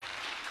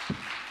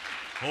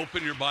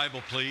Open your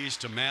Bible, please,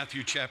 to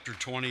Matthew chapter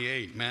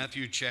 28.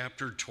 Matthew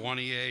chapter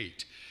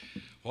 28.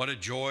 What a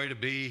joy to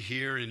be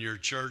here in your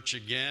church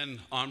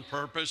again, on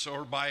purpose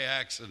or by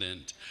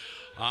accident.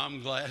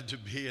 I'm glad to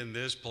be in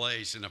this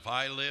place. And if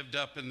I lived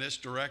up in this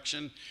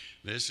direction,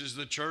 this is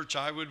the church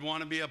I would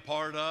want to be a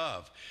part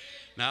of.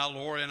 Now,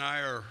 Lori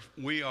and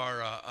we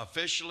are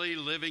officially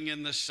living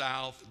in the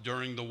South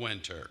during the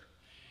winter.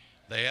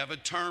 They have a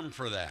term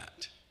for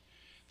that.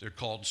 They're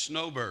called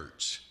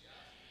snowbirds.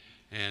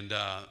 And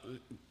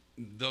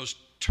those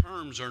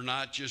terms are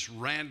not just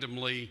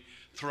randomly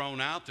thrown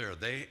out there.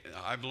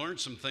 I've learned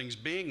some things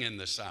being in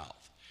the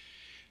South.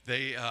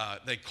 They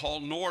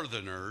call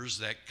northerners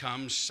that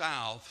come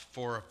south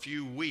for a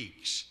few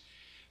weeks,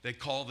 they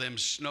call them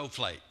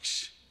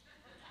snowflakes.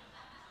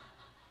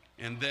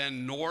 And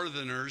then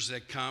northerners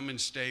that come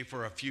and stay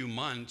for a few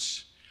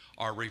months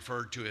are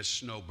referred to as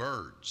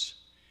snowbirds.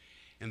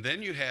 And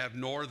then you have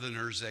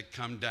northerners that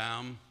come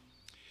down,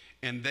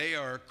 and they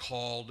are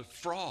called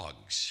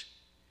frogs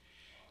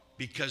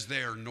because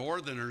they are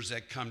northerners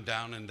that come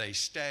down and they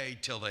stay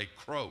till they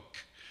croak.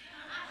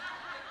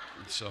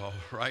 So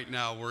right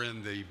now we're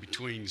in the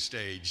between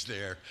stage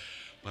there.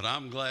 But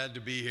I'm glad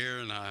to be here,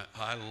 and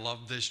I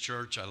love this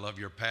church. I love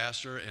your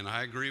pastor, and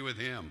I agree with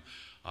him.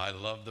 I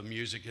love the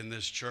music in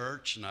this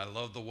church, and I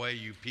love the way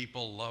you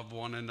people love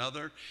one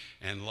another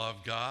and love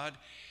God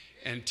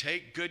and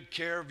take good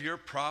care of your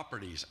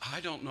properties.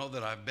 I don't know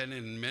that I've been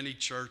in many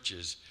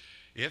churches,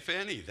 if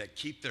any, that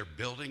keep their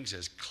buildings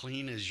as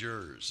clean as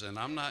yours. And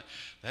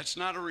that's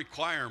not a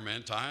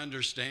requirement, I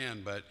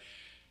understand, but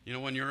you know,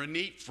 when you're a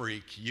neat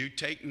freak, you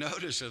take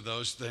notice of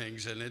those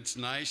things, and it's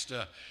nice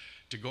to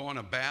go in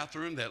a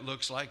bathroom that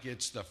looks like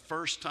it's the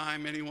first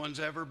time anyone's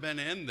ever been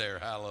in there,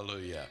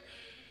 hallelujah.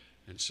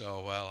 And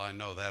so, well, I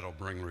know that'll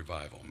bring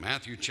revival.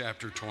 Matthew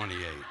chapter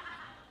 28.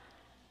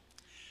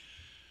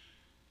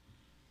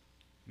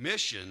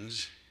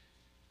 Missions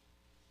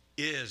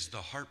is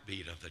the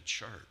heartbeat of the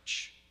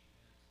church.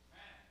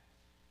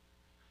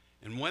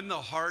 And when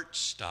the heart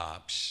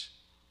stops,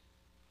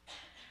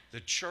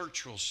 the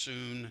church will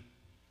soon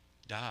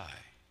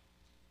die.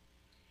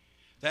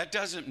 That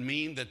doesn't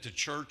mean that the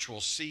church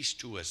will cease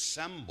to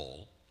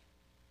assemble.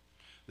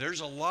 There's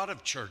a lot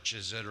of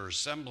churches that are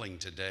assembling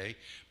today,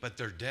 but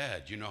they're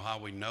dead. You know how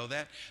we know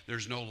that?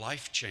 There's no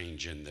life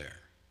change in there.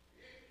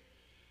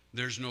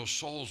 There's no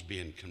souls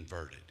being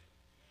converted.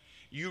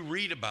 You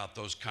read about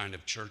those kind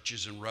of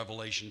churches in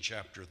Revelation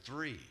chapter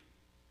 3.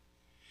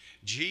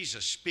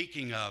 Jesus,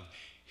 speaking of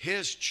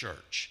his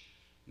church,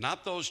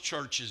 not those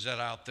churches that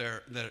out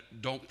there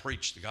that don't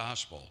preach the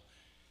gospel,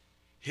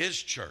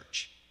 his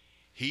church,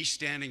 he's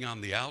standing on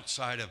the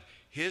outside of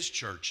his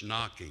church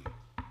knocking.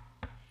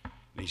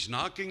 And he's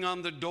knocking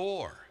on the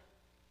door.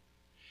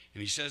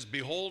 And he says,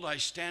 "Behold, I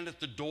stand at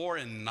the door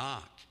and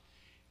knock.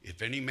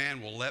 If any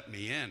man will let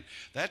me in."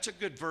 That's a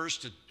good verse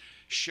to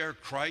share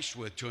Christ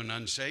with to an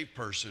unsaved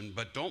person,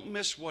 but don't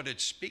miss what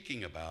it's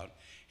speaking about.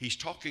 He's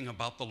talking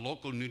about the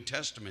local New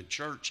Testament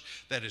church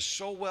that is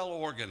so well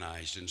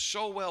organized and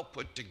so well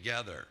put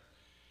together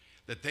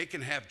that they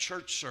can have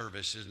church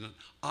services and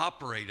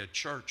operate a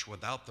church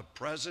without the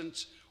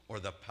presence or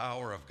the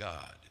power of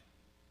God.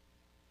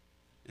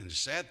 And the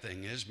sad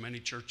thing is, many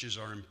churches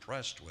are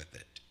impressed with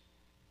it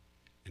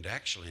and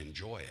actually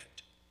enjoy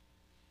it.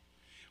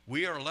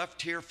 We are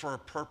left here for a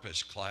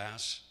purpose,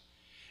 class,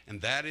 and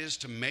that is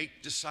to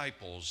make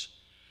disciples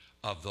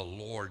of the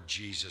Lord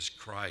Jesus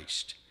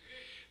Christ.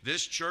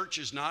 This church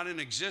is not in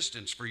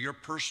existence for your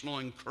personal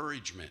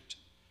encouragement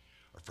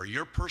or for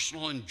your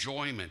personal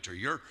enjoyment or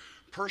your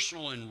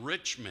personal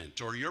enrichment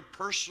or your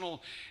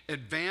personal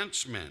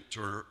advancement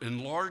or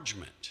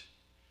enlargement.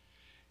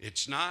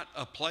 It's not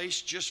a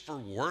place just for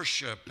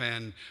worship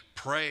and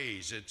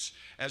praise. It's,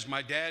 as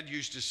my dad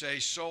used to say,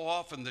 so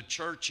often the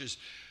church is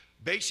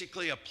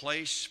basically a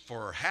place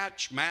for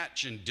hatch,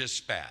 match, and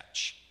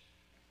dispatch,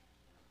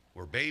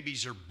 where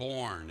babies are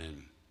born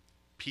and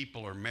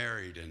people are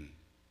married and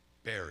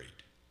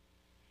buried.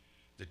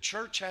 The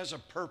church has a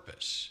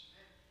purpose,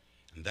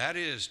 and that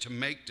is to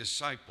make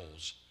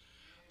disciples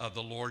of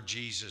the Lord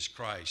Jesus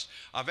Christ.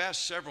 I've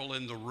asked several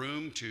in the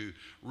room to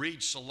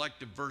read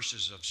selected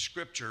verses of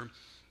Scripture,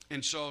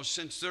 and so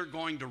since they're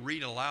going to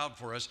read aloud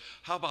for us,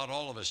 how about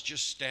all of us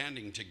just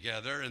standing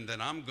together, and then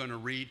I'm going to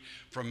read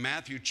from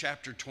Matthew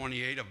chapter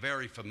 28, a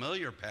very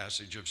familiar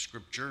passage of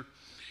Scripture.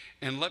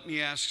 And let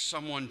me ask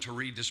someone to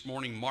read this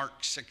morning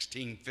Mark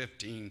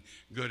 16:15,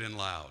 good and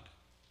loud.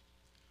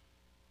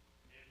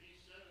 And he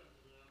said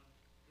unto them,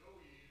 Go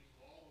ye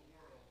into all the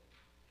world,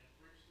 and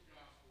preach the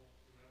gospel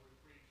to every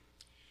creature.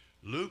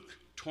 Luke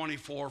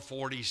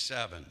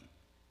 24:47.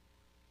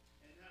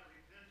 And that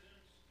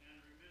repentance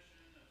and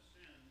remission of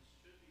sins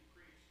should be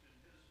preached in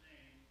his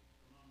name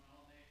among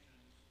all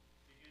nations,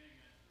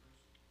 beginning at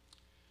Jerusalem.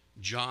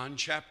 John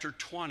chapter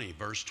 20,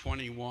 verse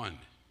 21.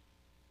 Then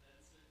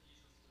said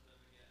Jesus to them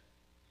again,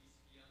 Peace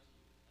be unto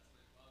you, as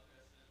my Father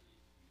has sent me,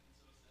 even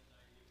so send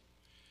I you.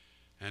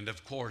 And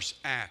of course,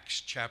 Acts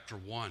chapter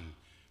 1,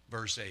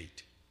 verse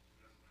 8.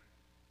 But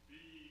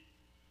ye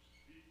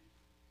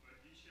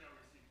shall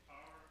receive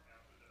power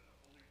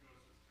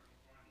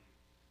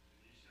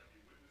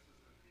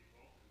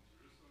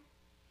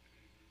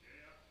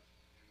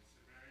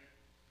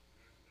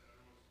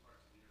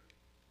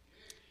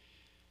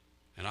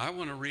I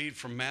want to read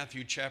from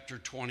Matthew chapter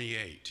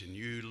 28, and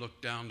you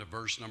look down to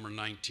verse number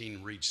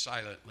 19, read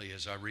silently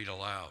as I read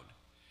aloud.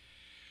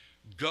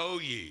 Go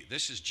ye,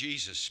 this is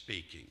Jesus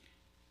speaking,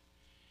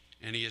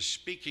 and he is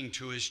speaking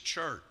to his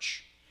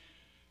church.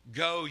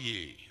 Go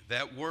ye,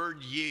 that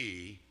word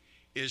ye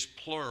is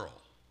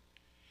plural.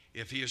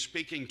 If he is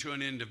speaking to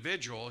an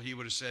individual, he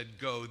would have said,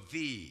 go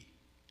thee.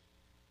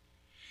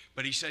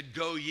 But he said,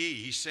 go ye.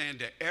 He's saying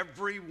to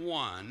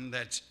everyone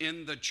that's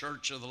in the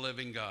church of the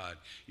living God,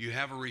 you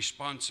have a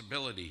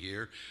responsibility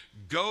here.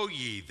 Go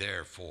ye,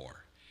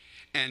 therefore,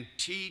 and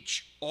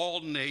teach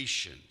all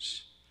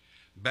nations,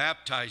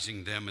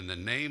 baptizing them in the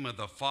name of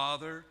the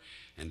Father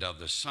and of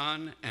the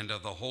Son and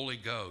of the Holy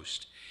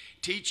Ghost,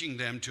 teaching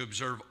them to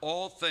observe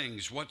all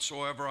things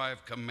whatsoever I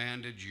have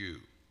commanded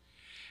you.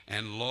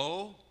 And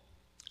lo,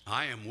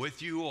 I am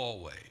with you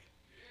always,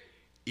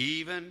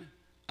 even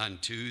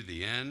unto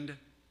the end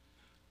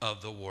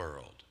of the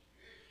world.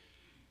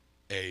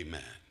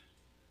 Amen.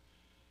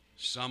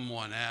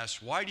 Someone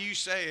asked, why do you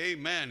say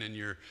amen in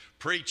your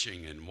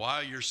preaching and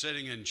while you're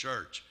sitting in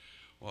church?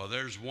 Well,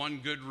 there's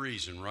one good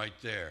reason right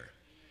there.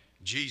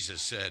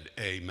 Jesus said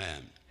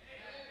amen.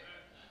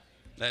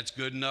 That's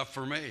good enough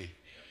for me.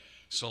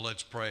 So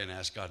let's pray and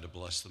ask God to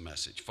bless the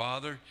message.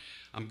 Father,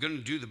 I'm going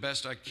to do the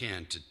best I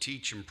can to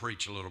teach and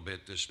preach a little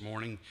bit this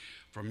morning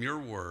from your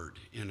word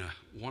in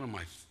one of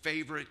my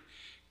favorite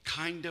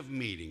kind of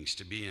meetings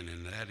to be in,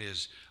 and that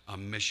is a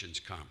missions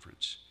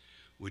conference.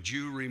 Would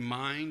you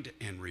remind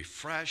and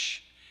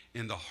refresh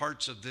in the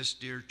hearts of this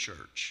dear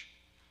church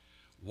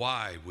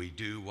why we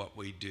do what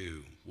we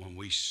do when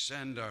we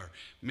send our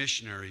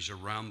missionaries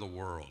around the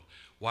world,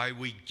 why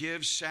we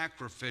give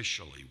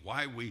sacrificially,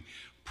 why we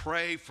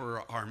pray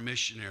for our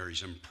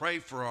missionaries and pray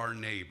for our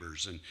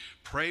neighbors and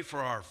pray for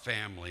our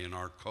family and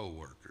our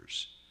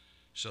co-workers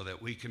so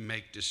that we can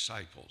make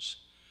disciples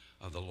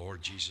of the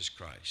Lord Jesus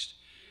Christ.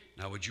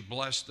 Now, would you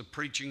bless the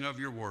preaching of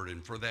your word,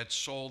 and for that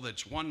soul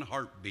that's one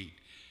heartbeat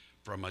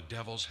from a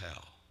devil's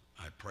hell,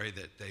 I pray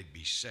that they'd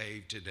be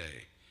saved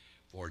today.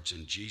 For it's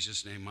in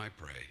Jesus' name I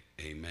pray.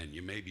 Amen.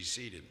 You may be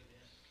seated.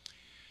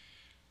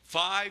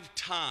 5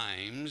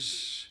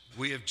 times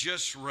we have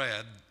just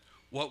read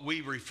what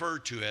we refer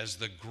to as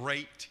the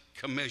Great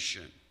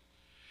Commission.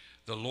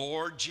 The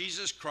Lord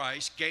Jesus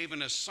Christ gave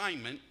an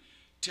assignment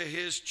to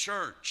his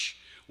church.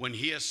 When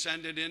he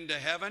ascended into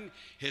heaven,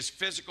 his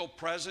physical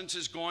presence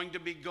is going to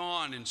be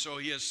gone. And so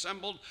he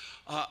assembled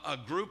a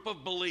group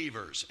of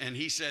believers, and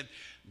he said,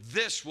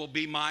 this will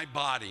be my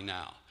body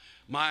now.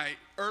 My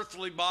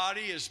earthly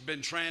body has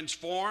been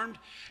transformed,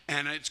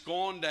 and it's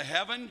gone to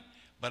heaven,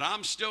 but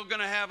I'm still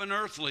going to have an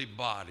earthly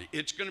body.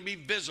 It's going to be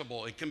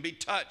visible. It can be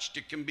touched.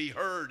 It can be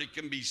heard. It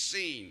can be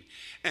seen.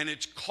 And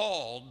it's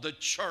called the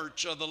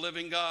Church of the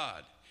Living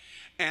God.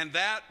 And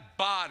that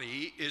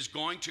body is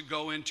going to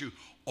go into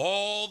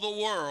all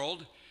the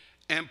world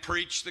and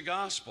preach the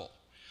gospel.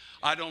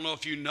 I don't know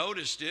if you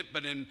noticed it,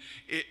 but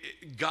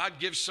God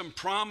gives some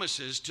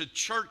promises to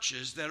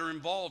churches that are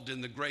involved in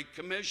the Great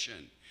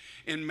Commission.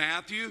 In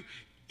Matthew,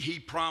 he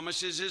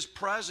promises his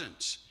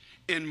presence.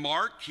 In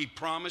Mark, he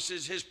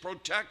promises his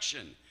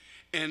protection.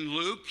 In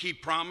Luke, he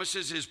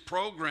promises his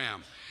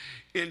program.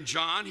 In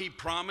John, he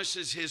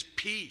promises his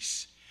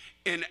peace.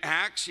 In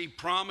Acts, he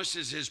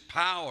promises his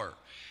power.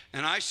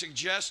 And I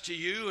suggest to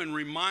you and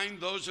remind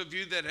those of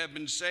you that have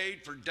been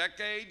saved for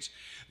decades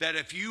that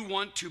if you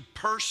want to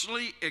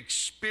personally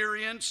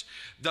experience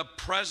the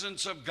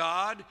presence of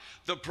God,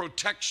 the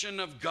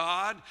protection of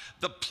God,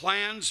 the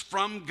plans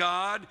from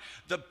God,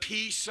 the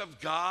peace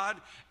of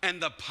God,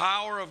 and the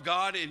power of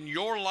God in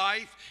your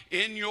life,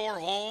 in your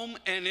home,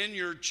 and in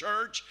your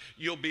church,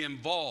 you'll be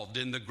involved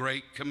in the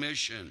Great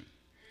Commission.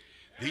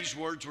 These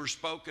words were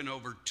spoken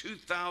over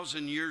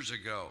 2,000 years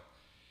ago,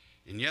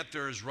 and yet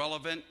they're as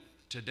relevant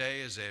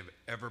today as they've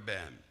ever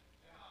been.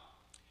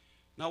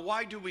 Now,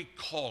 why do we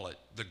call it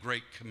the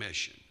Great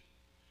Commission?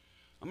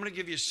 I'm going to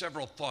give you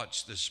several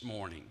thoughts this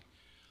morning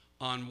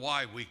on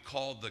why we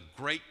call the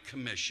Great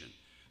Commission,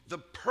 the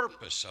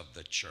purpose of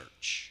the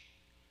church,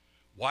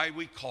 why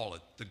we call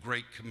it the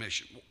Great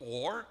Commission,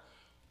 or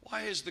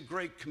why is the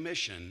Great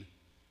Commission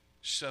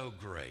so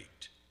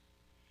great?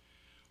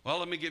 Well,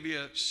 let me give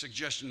you a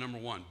suggestion number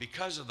one.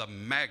 Because of the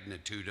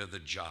magnitude of the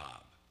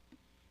job.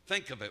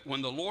 Think of it.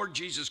 When the Lord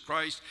Jesus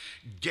Christ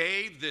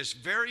gave this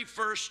very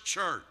first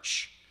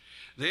church,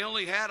 they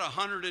only had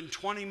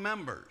 120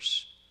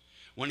 members.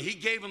 When he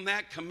gave them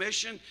that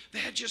commission, they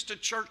had just a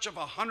church of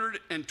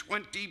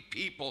 120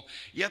 people,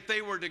 yet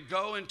they were to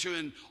go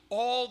into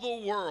all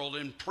the world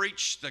and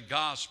preach the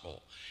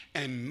gospel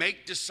and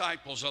make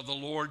disciples of the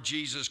Lord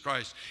Jesus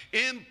Christ.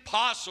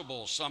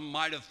 Impossible, some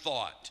might have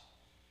thought.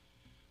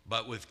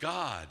 But with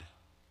God,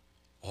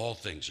 all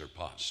things are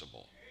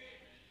possible.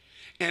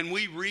 And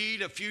we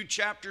read a few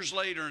chapters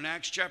later in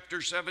Acts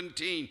chapter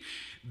 17,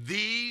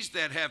 these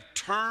that have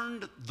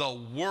turned the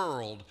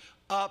world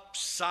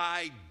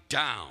upside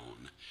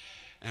down.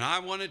 And I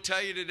want to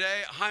tell you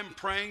today, I'm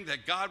praying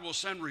that God will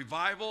send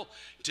revival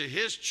to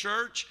his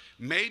church,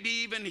 maybe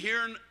even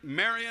here in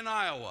Marion,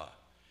 Iowa.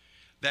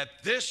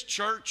 that this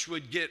church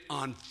would get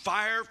on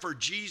fire for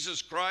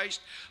Jesus Christ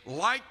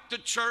like the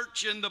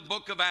church in the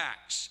book of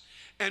Acts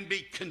and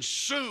be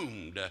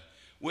consumed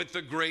with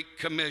the Great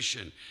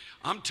Commission.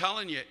 I'm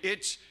telling you,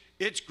 it's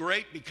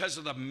great because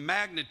of the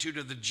magnitude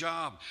of the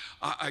job.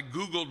 I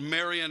Googled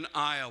Marion,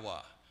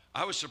 Iowa.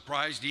 I was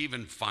surprised to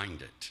even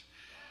find it.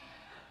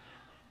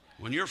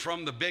 When you're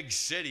from the big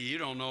city, you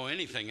don't know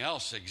anything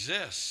else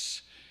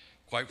exists.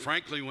 Quite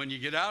frankly, when you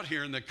get out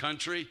here in the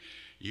country,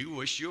 you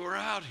wish you were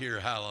out here,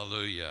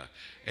 hallelujah.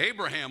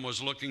 Abraham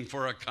was looking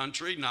for a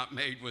country not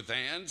made with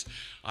hands.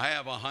 I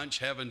have a hunch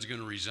heaven's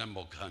going to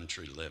resemble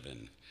country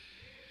living.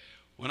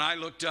 When I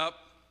looked up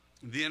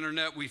the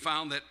internet, we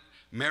found that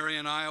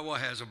Marion, Iowa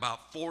has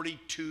about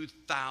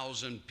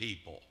 42,000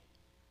 people.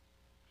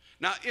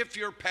 Now, if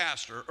you're a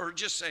pastor, or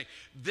just say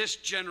this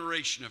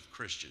generation of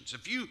Christians,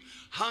 if you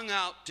hung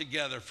out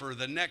together for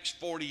the next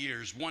 40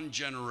 years, one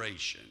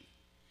generation,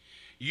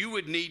 you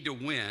would need to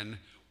win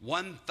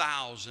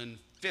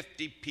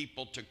 1,050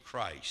 people to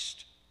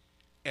Christ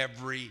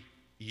every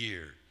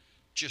year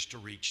just to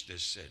reach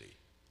this city.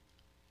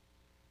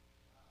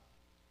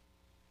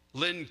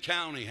 Lynn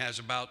County has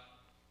about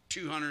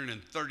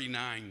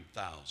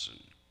 239,000.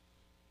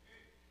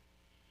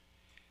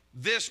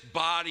 This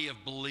body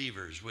of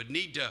believers would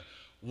need to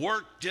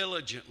work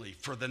diligently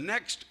for the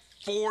next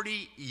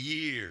 40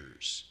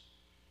 years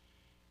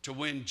to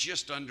win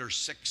just under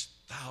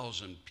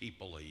 6,000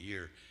 people a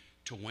year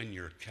to win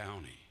your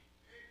county.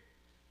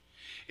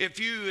 If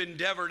you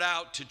endeavored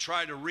out to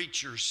try to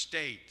reach your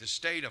state, the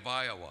state of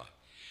Iowa,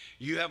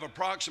 you have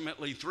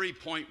approximately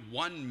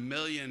 3.1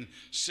 million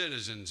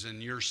citizens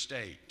in your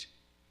state.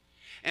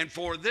 And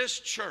for this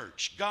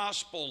church,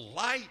 Gospel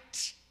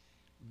Light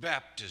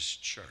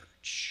Baptist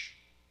Church,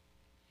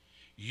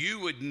 you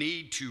would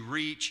need to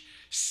reach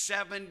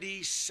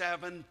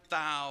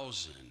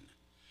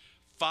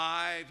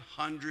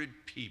 77,500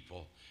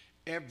 people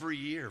every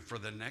year for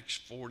the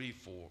next 40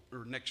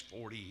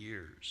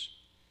 years.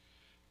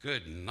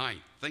 Good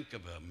night. Think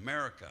of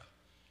America,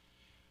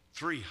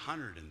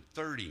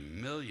 330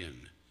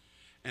 million,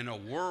 and a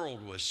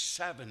world with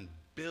 7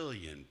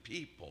 billion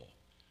people.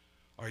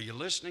 Are you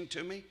listening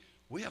to me?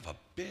 We have a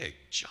big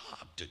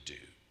job to do.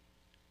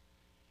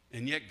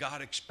 And yet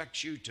God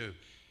expects you to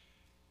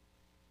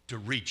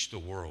reach the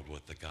world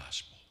with the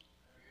gospel.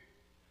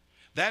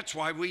 That's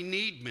why we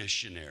need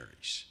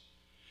missionaries.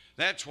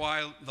 That's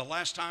why the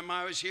last time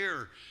I was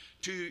here,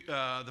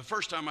 the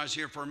first time I was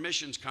here for a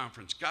missions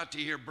conference, got to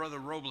hear Brother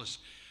Robles.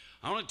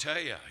 I want to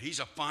tell you, he's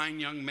a fine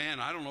young man.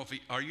 I don't know if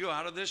are you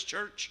out of this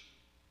church?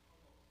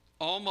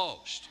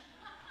 Almost.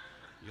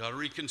 You ought to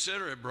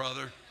reconsider it,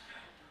 brother.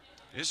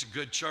 It's a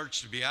good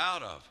church to be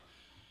out of.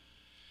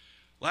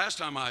 Last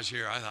time I was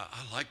here, I thought,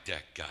 I like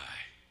that guy.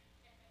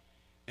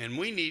 And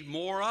we need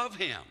more of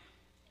him.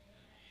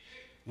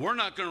 We're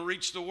not going to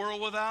reach the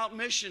world without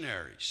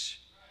missionaries.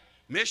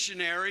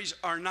 Missionaries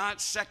are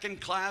not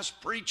second-class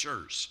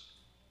preachers.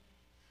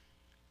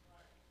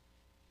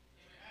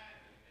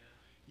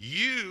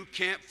 You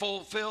can't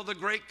fulfill the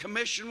Great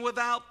Commission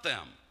without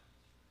them.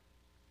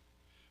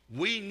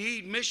 We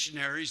need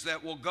missionaries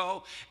that will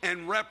go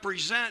and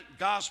represent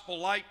Gospel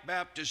Light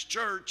Baptist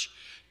Church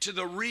to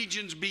the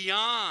regions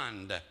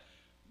beyond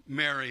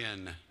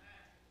Marion,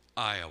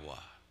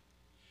 Iowa.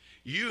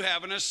 You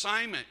have an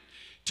assignment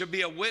to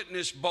be a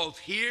witness both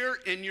here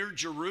in your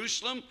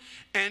Jerusalem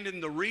and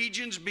in the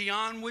regions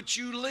beyond which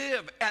you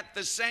live at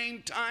the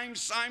same time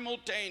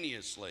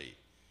simultaneously.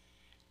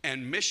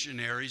 And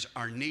missionaries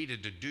are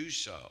needed to do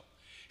so.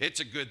 It's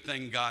a good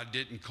thing God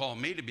didn't call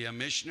me to be a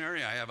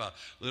missionary. I have a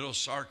little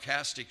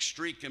sarcastic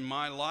streak in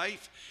my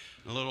life,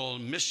 a little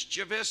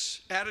mischievous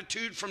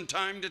attitude from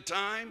time to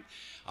time.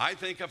 I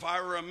think if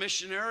I were a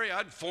missionary,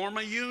 I'd form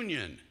a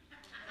union.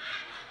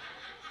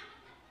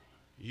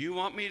 You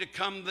want me to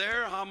come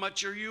there? How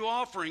much are you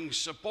offering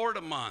support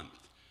a month?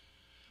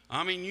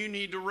 I mean, you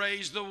need to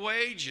raise the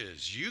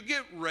wages. You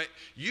get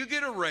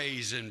a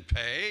raise in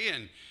pay,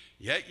 and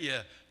yet you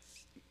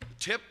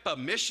tip a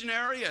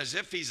missionary as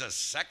if he's a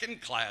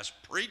second-class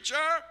preacher?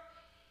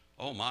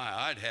 Oh my,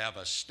 I'd have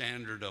a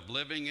standard of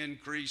living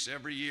increase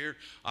every year.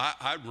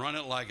 I'd run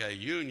it like a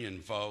union,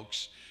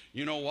 folks.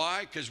 You know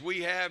why? Because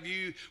we have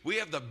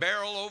the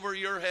barrel over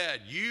your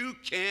head. You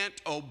can't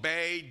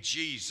obey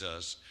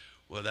Jesus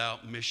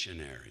without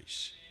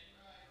missionaries.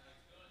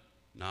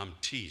 Now I'm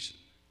teasing.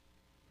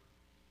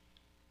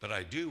 But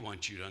I do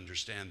want you to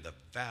understand the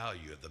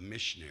value of the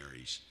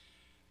missionaries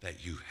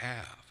that you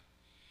have.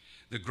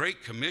 The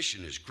Great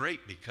Commission is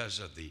great because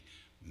of the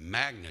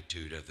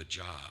magnitude of the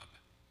job.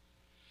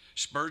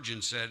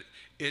 Spurgeon said,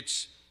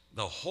 it's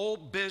the whole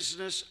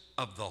business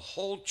of the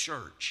whole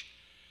church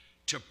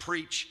to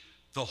preach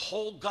the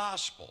whole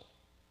gospel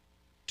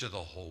to the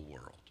whole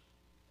world.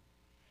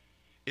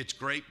 It's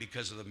great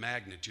because of the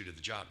magnitude of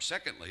the job.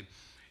 Secondly,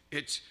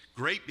 it's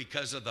great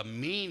because of the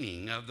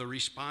meaning of the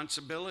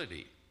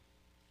responsibility.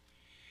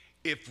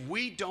 If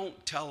we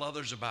don't tell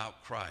others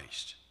about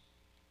Christ,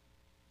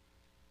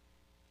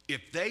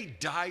 if they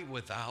die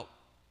without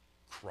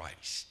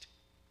Christ,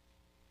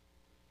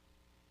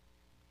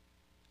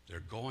 They're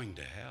going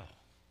to hell.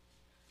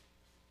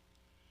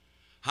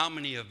 How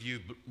many of you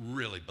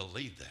really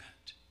believe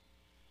that?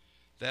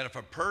 That if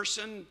a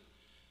person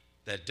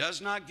that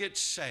does not get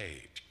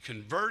saved,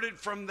 converted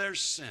from their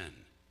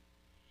sin,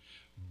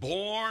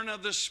 born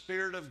of the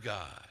Spirit of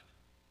God,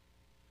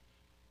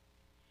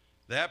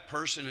 that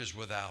person is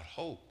without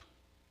hope.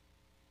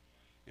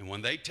 And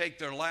when they take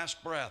their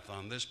last breath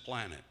on this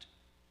planet,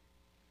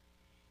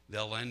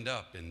 they'll end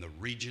up in the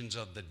regions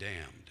of the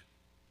damned,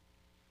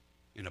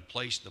 in a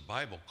place the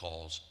Bible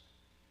calls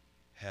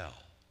hell.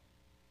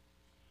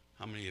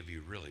 How many of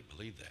you really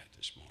believe that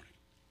this morning?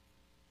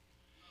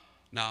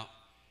 Now,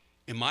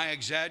 am I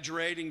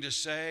exaggerating to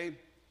say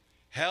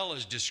hell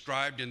is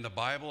described in the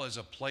Bible as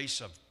a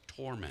place of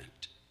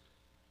torment?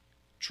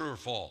 True or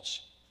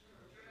false?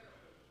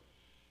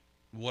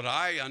 What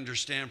I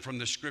understand from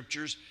the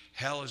scriptures,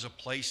 hell is a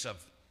place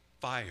of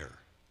fire,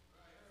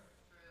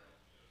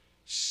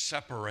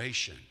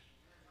 separation,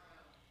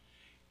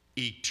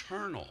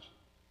 eternal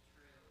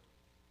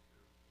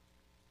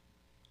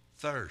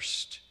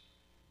thirst,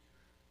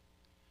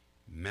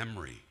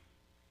 memory,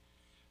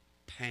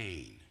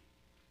 pain,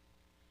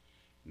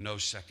 no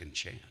second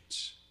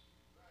chance.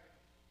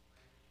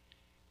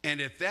 And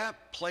if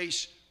that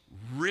place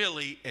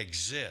really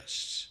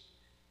exists,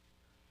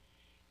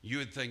 you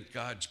would think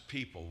God's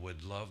people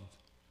would love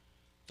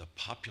the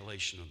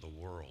population of the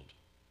world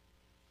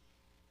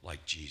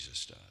like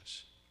Jesus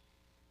does.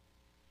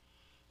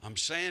 I'm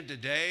saying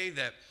today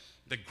that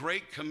the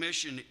Great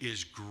Commission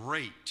is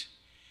great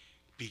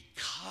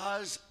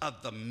because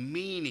of the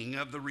meaning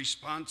of the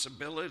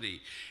responsibility.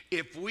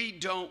 If we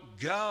don't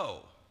go,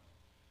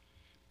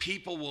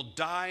 people will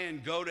die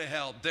and go to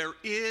hell. There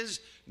is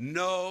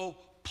no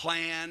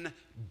plan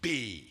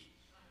B.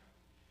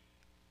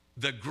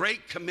 The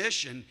Great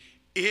Commission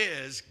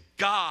is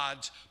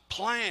God's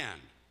plan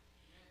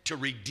to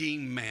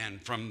redeem man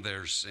from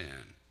their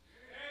sin.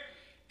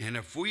 And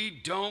if we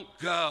don't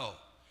go,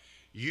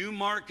 you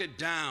mark it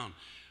down.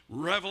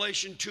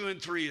 Revelation 2 and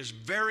 3 is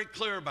very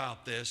clear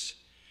about this.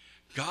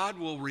 God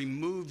will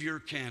remove your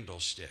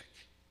candlestick,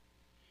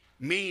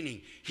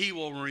 meaning he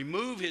will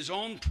remove his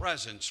own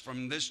presence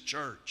from this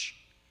church.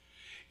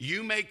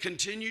 You may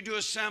continue to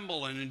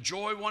assemble and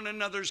enjoy one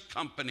another's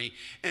company,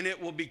 and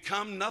it will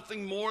become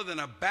nothing more than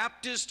a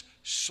Baptist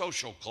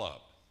social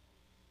club.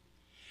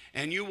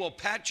 And you will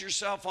pat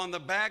yourself on the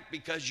back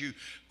because you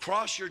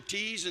cross your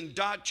T's and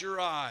dot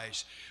your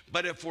I's.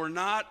 But if we're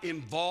not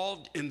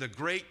involved in the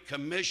Great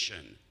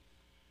Commission,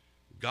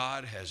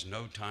 God has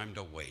no time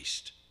to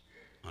waste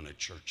on a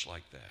church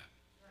like that.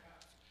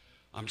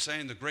 I'm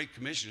saying the Great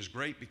Commission is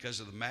great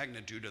because of the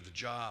magnitude of the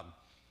job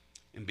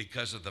and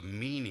because of the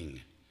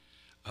meaning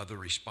of the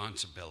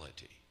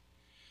responsibility.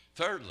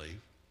 Thirdly,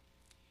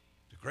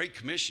 the Great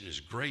Commission is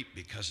great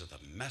because of the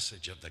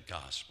message of the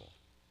gospel.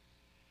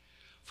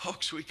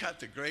 Folks, we got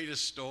the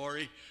greatest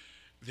story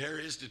there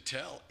is to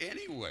tell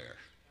anywhere.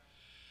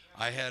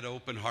 I had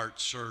open heart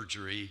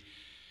surgery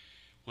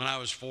when I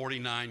was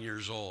 49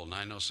 years old. And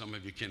I know some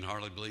of you can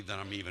hardly believe that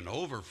I'm even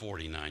over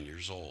 49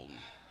 years old.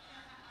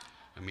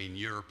 I mean,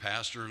 your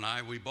pastor and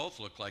I, we both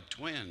look like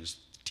twins,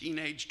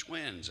 teenage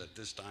twins at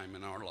this time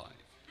in our life.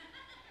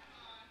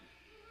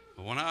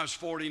 But when I was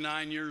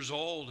 49 years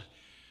old,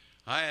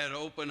 I had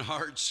open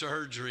heart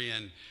surgery,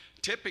 and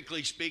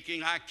typically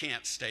speaking, I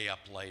can't stay up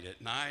late at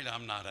night.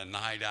 I'm not a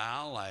night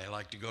owl. I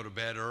like to go to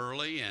bed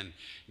early and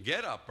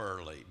get up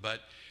early.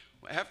 But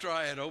after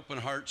I had open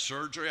heart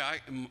surgery,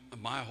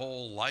 my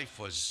whole life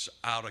was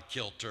out of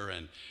kilter,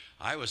 and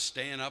I was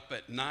staying up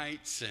at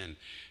nights,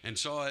 and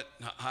so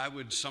I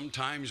would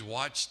sometimes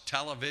watch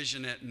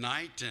television at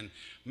night, and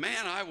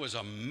man, I was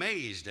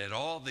amazed at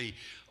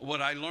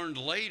what I learned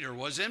later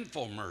was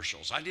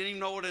infomercials. I didn't even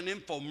know what an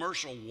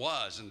infomercial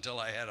was until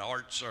I had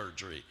heart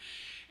surgery.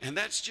 And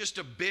that's just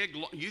a big,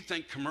 you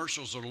think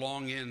commercials are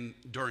long in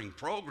during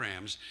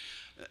programs.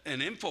 An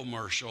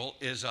infomercial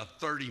is a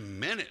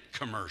 30-minute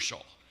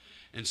commercial,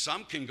 and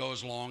some can go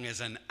as long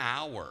as an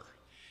hour.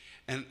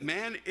 And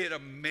man, it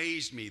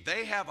amazed me.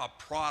 They have a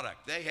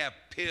product. They have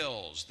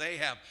pills. They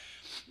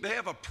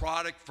have a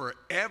product for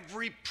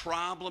every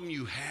problem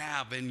you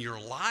have in your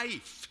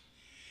life.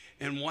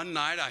 And one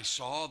night I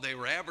saw they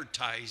were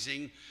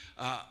advertising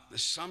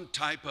some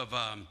type of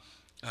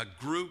a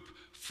group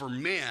for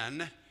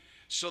men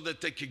so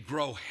that they could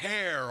grow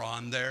hair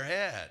on their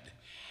head.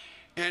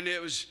 And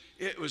it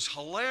was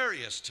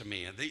hilarious to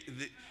me.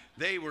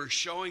 They were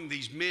showing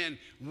these men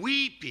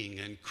weeping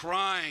and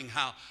crying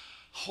how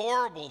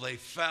horrible they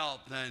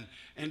felt,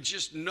 and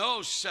just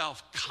no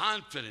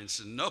self-confidence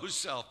and no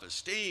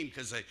self-esteem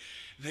because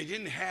they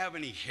didn't have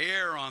any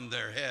hair on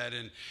their head.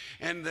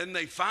 And then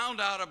they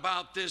found out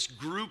about this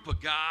group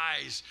of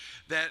guys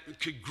that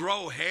could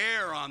grow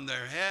hair on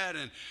their head,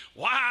 and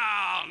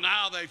wow,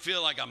 now they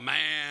feel like a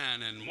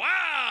man, and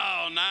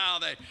wow, now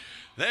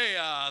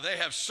they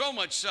have so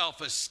much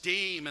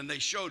self-esteem. And they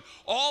showed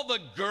all the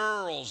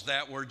girls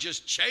that were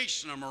just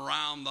chasing them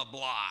around the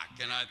block,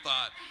 and I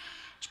thought,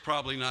 it's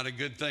probably not a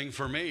good thing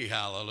for me,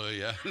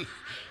 hallelujah,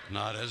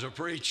 not as a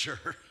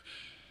preacher.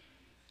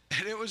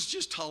 And it was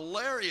just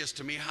hilarious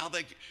to me how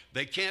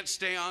they can't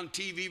stay on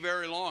TV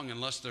very long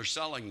unless they're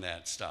selling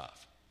that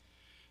stuff.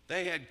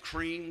 They had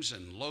creams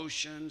and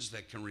lotions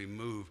that can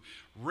remove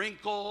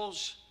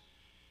wrinkles.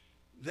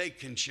 They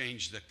can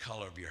change the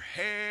color of your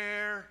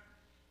hair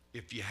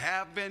if you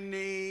have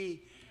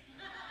any.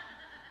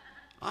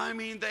 I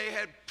mean, they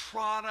had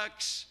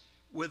products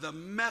with a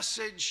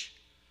message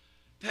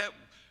that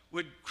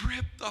would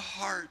grip the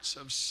hearts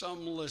of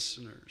some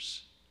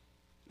listeners.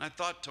 And I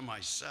thought to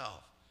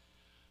myself,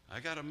 I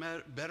got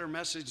a better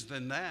message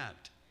than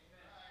that.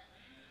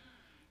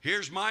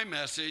 Here's my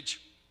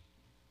message.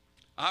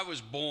 I was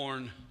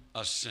born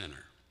a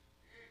sinner.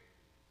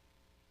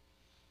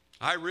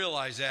 I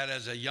realized that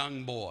as a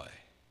young boy.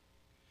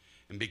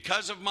 And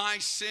because of my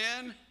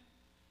sin,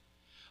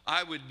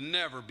 I would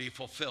never be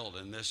fulfilled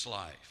in this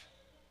life.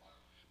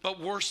 But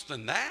worse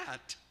than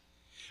that,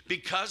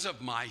 because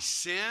of my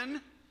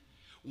sin,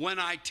 when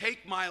I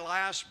take my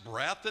last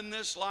breath in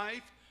this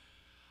life,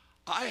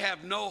 I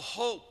have no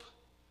hope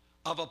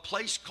of a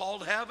place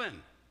called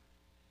heaven.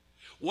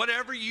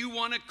 Whatever you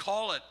want to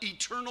call it,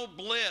 eternal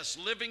bliss,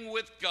 living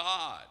with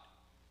God.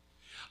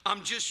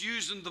 I'm just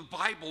using the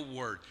Bible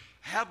word,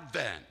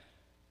 heaven.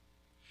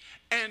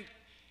 And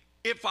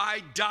if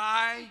I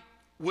die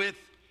with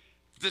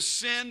the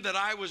sin that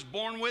I was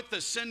born with,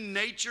 the sin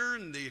nature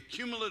and the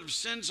accumulative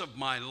sins of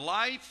my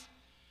life,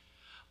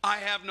 I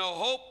have no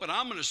hope, but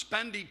I'm going to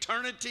spend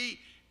eternity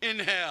in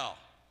hell.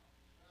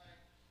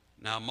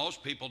 Now,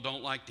 most people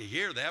don't like to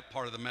hear that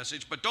part of the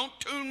message, but don't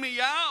tune me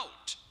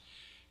out.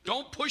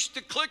 Don't push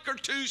the clicker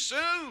too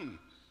soon,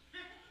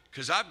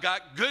 because I've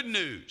got good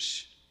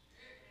news.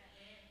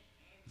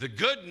 The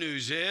good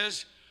news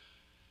is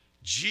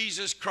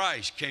Jesus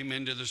Christ came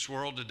into this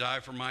world to die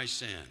for my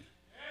sin.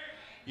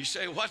 You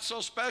say, what's so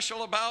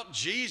special about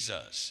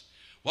Jesus?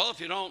 Well, if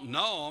you don't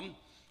know him,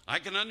 I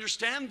can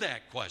understand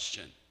that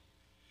question.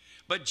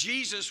 But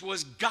Jesus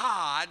was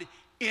God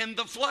in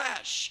the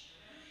flesh.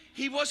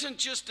 He wasn't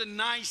just a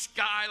nice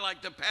guy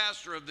like the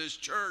pastor of this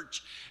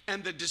church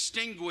and the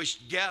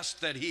distinguished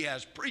guest that he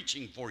has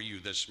preaching for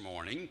you this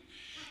morning.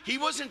 He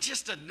wasn't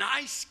just a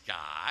nice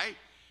guy.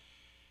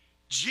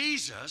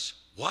 Jesus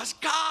was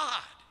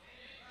God.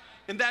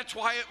 And that's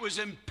why it was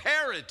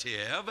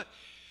imperative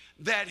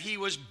that he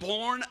was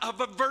born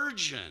of a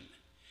virgin,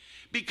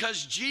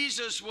 because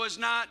Jesus was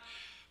not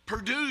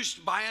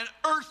produced by an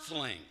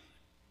earthling,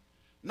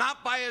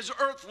 not by his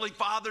earthly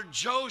father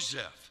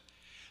Joseph.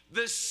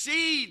 The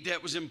seed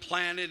that was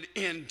implanted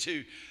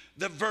into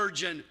the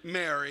Virgin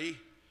Mary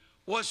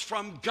was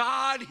from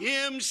God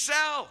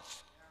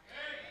himself.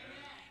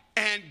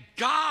 And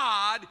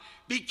God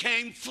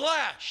became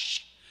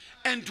flesh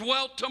and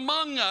dwelt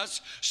among us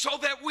so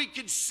that we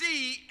could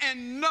see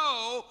and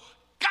know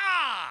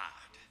God.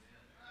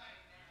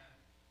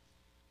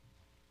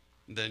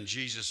 Then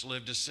Jesus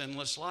lived a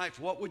sinless life.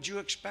 What would you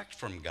expect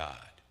from God?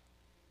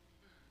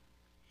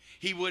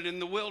 He went in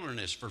the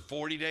wilderness for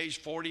 40 days,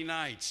 40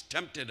 nights,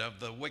 tempted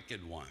of the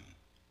wicked one.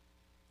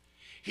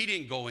 He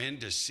didn't go in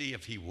to see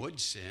if he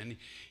would sin.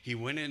 He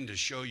went in to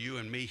show you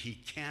and me he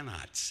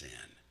cannot sin.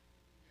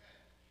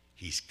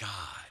 He's God.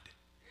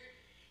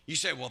 You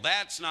say, well,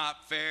 that's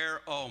not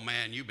fair. Oh,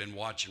 man, you've been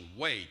watching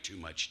way too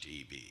much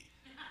TV.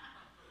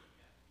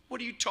 What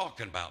are you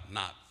talking about,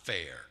 not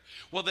fair?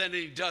 Well, then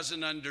he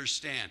doesn't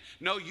understand.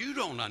 No, you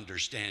don't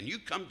understand. You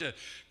come to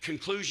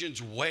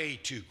conclusions way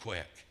too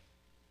quick.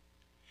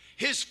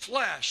 His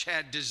flesh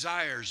had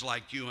desires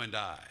like you and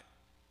I.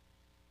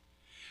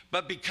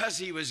 But because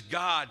he was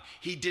God,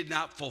 he did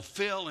not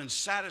fulfill and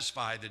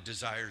satisfy the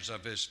desires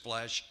of his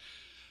flesh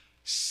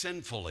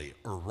sinfully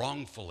or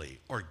wrongfully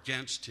or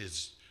against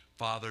his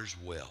Father's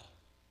will.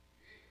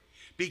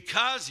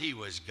 Because he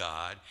was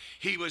God,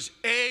 he was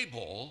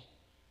able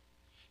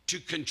to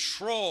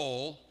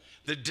control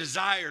the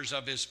desires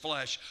of his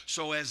flesh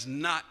so as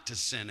not to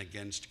sin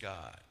against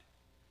God.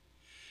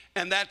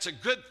 And that's a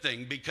good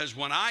thing, because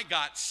when I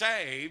got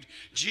saved,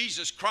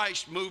 Jesus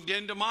Christ moved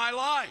into my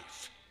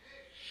life.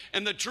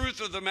 And the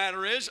truth of the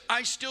matter is,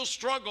 I still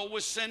struggle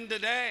with sin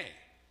today.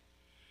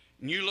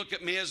 And you look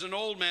at me as an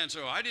old man and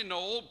say, oh, I didn't know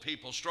old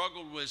people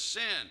struggled with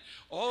sin.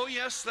 Oh,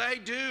 yes, they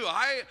do.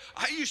 I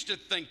used to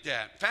think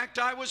that. In fact,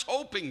 I was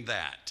hoping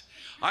that.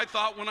 I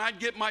thought when I'd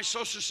get my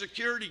Social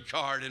Security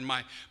card and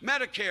my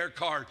Medicare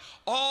card,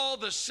 all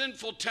the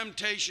sinful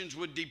temptations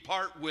would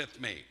depart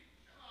with me.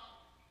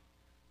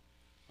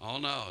 Oh,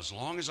 no, as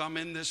long as I'm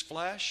in this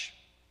flesh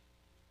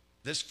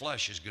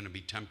is going to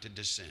be tempted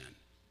to sin.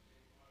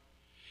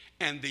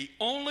 And the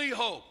only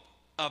hope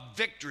of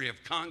victory of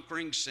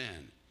conquering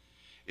sin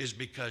is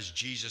because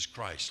Jesus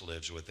Christ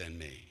lives within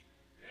me.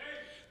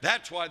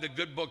 That's why the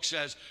good book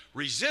says,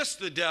 resist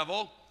the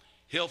devil,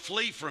 he'll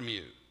flee from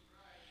you.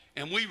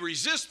 And we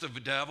resist the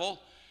devil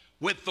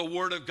with the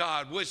word of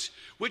God,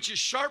 which is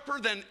sharper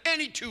than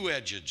any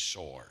two-edged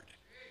sword.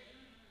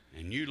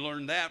 And you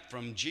learn that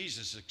from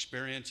Jesus'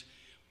 experience.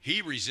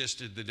 He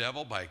resisted the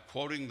devil by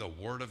quoting the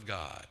word of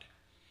God.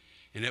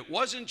 And it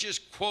wasn't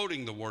just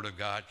quoting the word of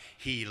God,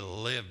 he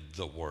lived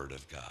the word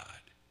of God.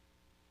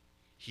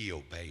 He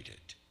obeyed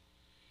it.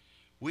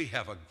 we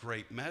have a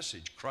great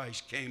message.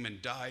 Christ came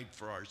and died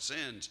for our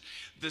sins,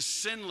 the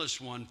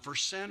sinless one for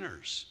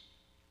sinners.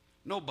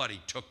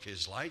 Nobody took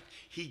his life.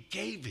 He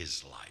gave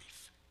his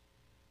life.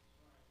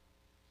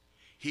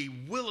 He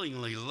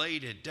willingly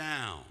laid it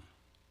down.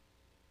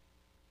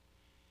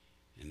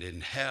 And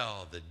in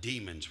hell, the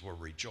demons were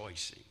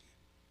rejoicing.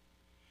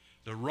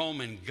 The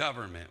Roman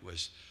government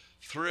was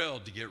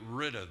thrilled to get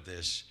rid of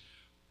this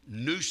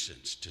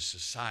nuisance to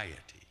society.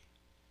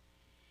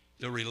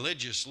 The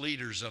religious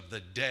leaders of the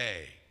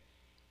day,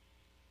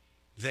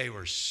 they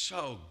were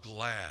so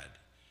glad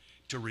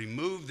to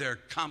remove their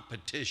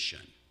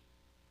competition.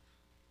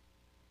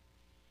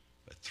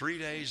 But 3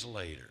 days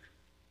later,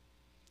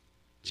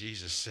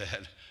 Jesus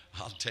said,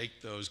 I'll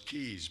take those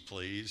keys,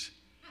 please.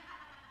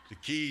 The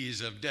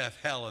keys of death,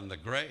 hell, and the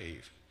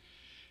grave.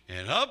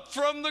 And up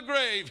from the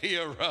grave he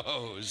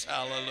arose.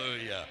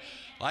 Hallelujah.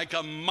 Like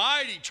a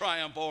mighty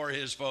triumph over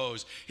his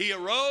foes. He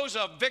arose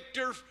a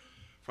victor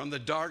from the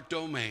dark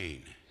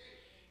domain.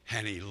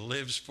 And he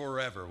lives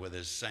forever with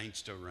his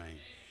saints to reign.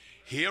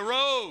 He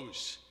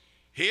arose.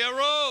 He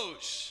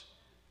arose.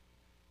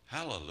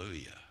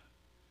 Hallelujah.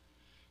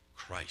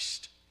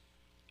 Christ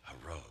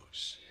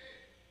arose.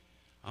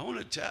 I want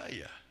to tell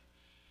you,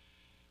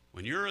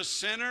 when you're a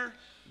sinner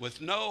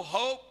with no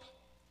hope,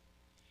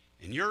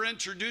 and you're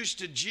introduced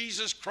to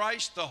Jesus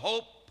Christ, the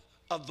hope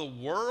of the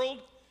world,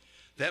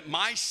 that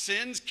my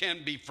sins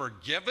can be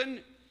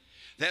forgiven,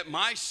 that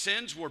my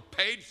sins were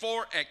paid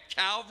for at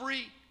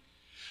Calvary,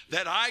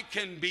 that I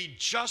can be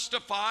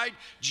justified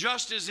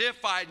just as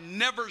if I'd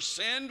never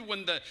sinned,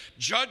 when the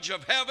judge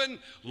of heaven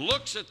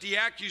looks at the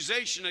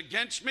accusation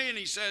against me and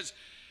he says,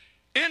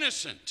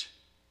 innocent,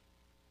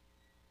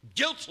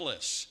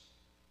 guiltless,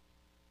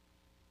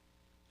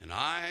 and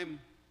I'm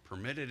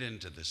permitted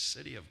into the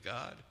city of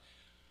God.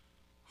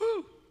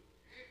 Whew,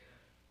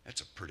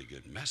 that's a pretty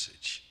good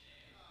message.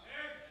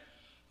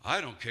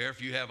 I don't care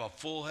if you have a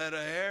full head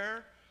of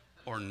hair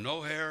or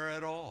no hair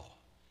at all.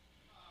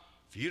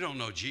 If you don't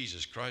know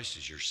Jesus Christ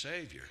as your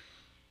Savior,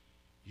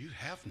 you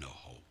have no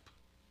hope.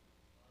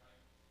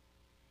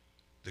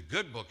 The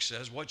good book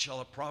says, what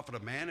shall it profit a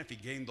man if he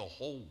gain the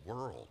whole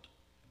world?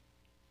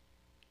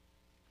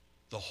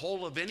 The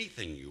whole of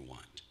anything you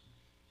want.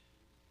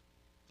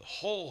 The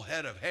whole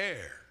head of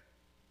hair.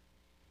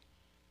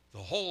 The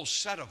whole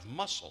set of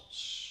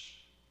muscles,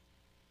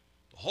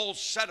 the whole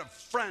set of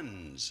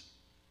friends,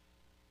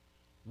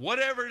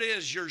 whatever it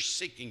is you're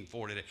seeking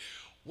for today,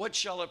 what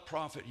shall it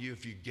profit you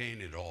if you gain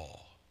it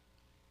all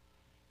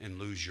and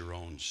lose your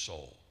own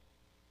soul?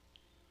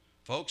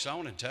 Folks, I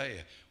want to tell you,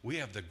 we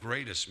have the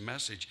greatest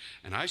message,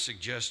 and I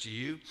suggest to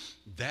you,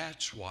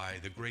 that's why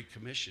the Great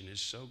Commission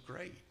is so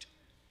great.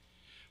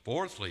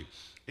 Fourthly,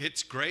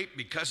 it's great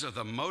because of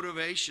the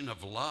motivation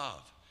of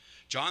love.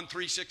 John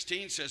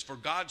 3:16 says, for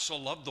God so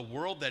loved the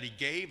world that he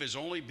gave his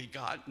only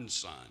begotten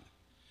Son,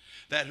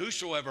 that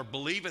whosoever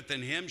believeth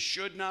in him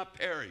should not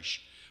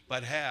perish,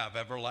 but have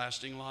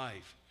everlasting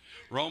life.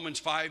 Romans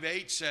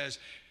 5:8 says,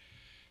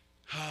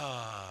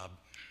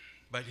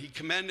 but he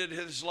commended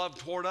his love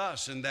toward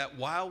us, in that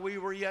while we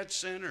were yet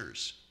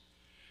sinners,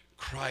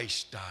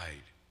 Christ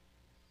died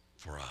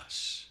for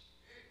us.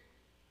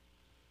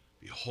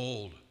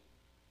 Behold,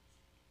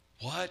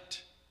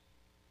 what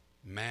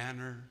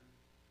manner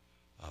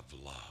of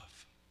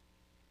love,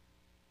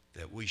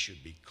 that we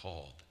should be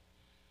called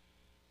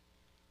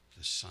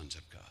the sons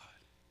of God.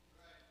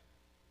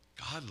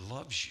 God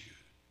loves you.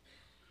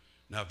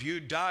 Now, if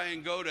you die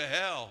and go to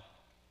hell,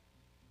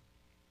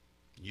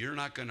 you're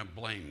not going to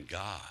blame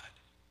God.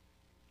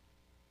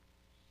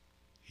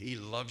 He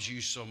loves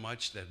you so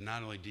much that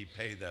not only did he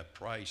pay that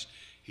price,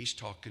 he's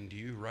talking to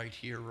you right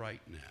here,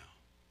 right now.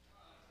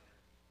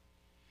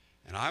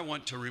 And I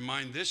want to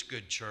remind this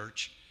good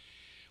church,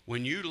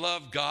 when you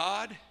love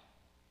God,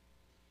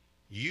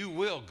 you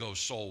will go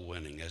soul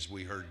winning, as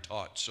we heard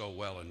taught so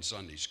well in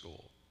Sunday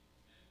school.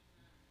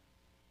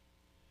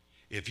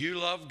 If you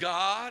love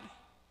God,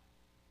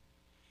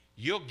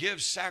 you'll give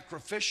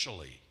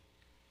sacrificially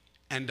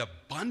and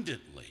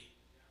abundantly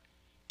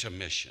to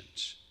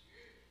missions.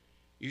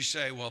 You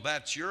say, well,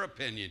 that's your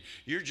opinion.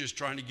 You're just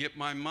trying to get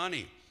my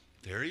money.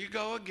 There you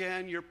go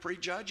again. You're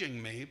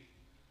prejudging me.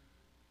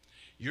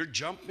 You're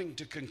jumping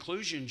to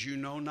conclusions you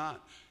know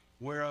not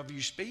whereof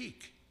you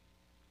speak.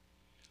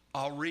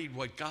 I'll read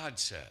what God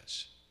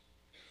says.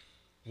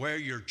 Where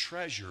your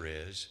treasure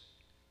is,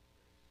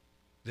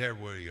 there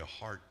will your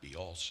heart be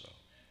also.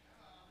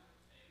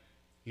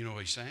 You know what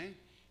he's saying?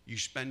 You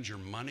spend your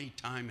money,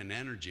 time, and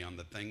energy on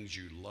the things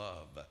you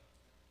love.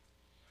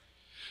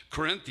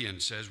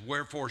 Corinthians says,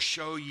 wherefore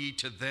show ye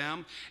to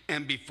them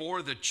and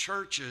before the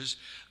churches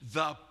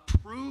the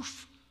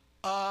proof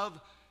of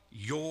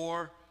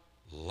your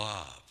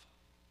love.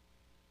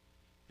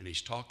 And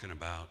he's talking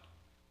about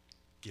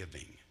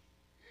giving.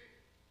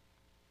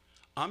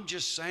 I'm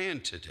just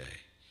saying today,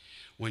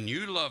 when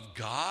you love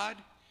God,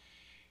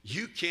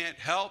 you can't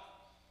help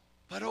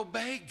but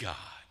obey God.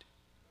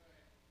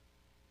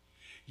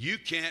 You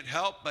can't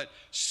help but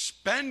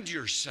spend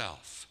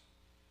yourself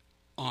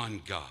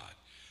on God.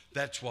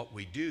 That's what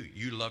we do.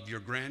 You love your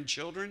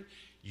grandchildren,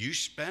 you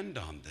spend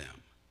on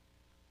them.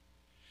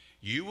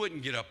 You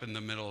wouldn't get up in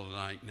the middle of the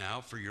night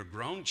now for your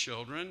grown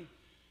children.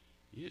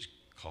 You just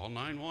call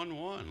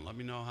 911. Let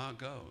me know how it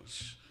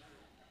goes.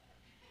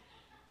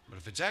 But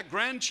if it's that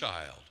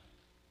grandchild,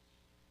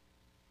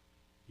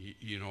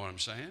 you know what I'm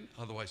saying?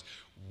 Otherwise,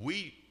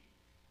 we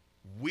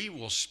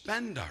will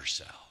spend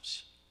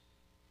ourselves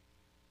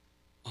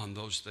on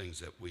those things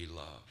that we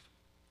love.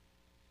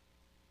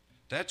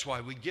 That's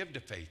why we give to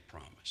Faith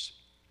Promise.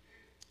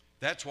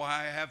 That's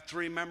why I have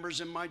 3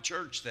 members in my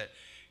church that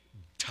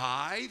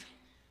tithe,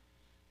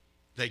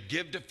 they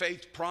give to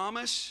Faith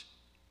Promise,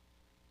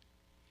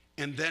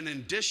 and then in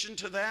addition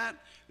to that,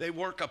 they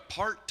work a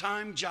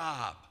part-time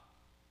job.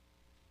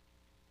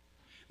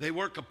 They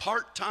work a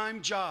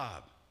part-time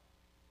job.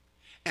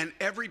 And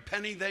every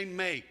penny they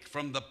make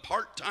from the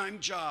part-time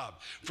job,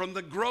 from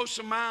the gross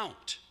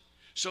amount,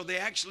 so they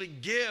actually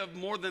give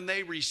more than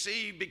they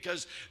receive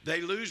because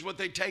they lose what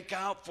they take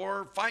out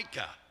for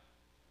FICA.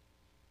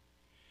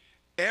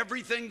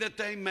 Everything that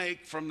they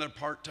make from their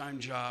part-time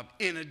job,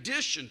 in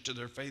addition to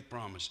their Faith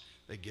Promise,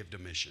 they give to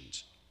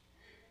missions.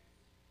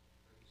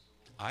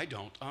 I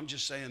don't. I'm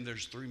just saying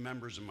there's 3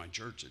 members in my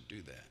church that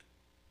do that.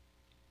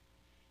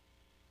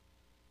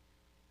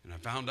 And I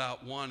found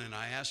out one, and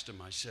I asked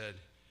him, I said,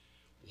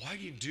 why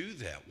do you do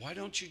that? Why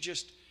don't you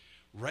just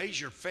raise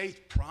your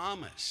Faith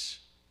Promise?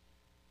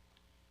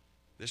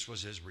 This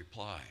was his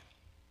reply.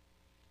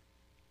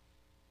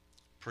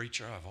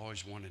 Preacher, I've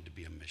always wanted to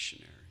be a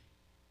missionary.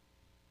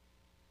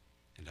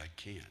 And I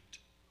can't.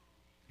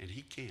 And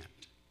he can't.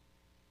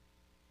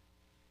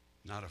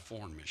 Not a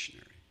foreign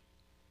missionary.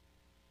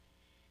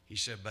 He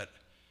said, but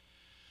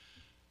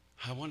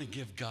I want to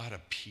give God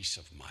a piece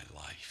of my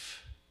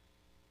life.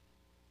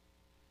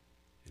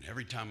 And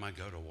every time I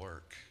go to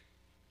work,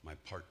 my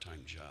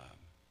part-time job,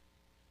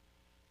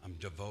 I'm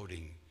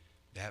devoting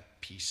that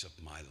piece of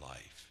my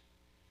life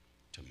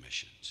to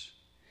missions.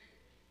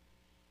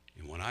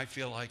 And when I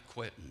feel like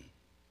quitting,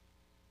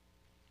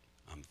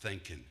 I'm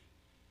thinking,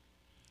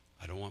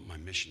 I don't want my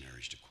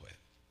missionaries to quit.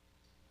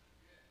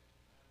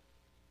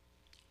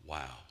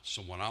 Wow.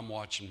 So when I'm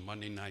watching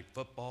Monday Night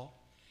Football,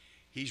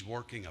 he's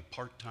working a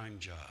part-time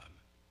job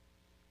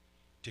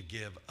to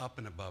give up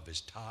and above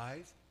his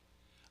tithe,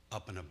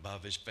 up and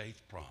above his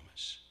Faith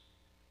Promise.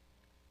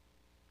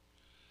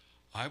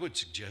 I would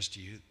suggest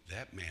to you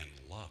that man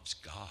loves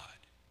God.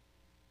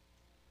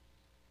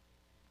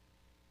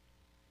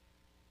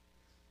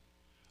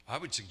 I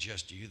would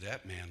suggest to you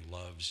that man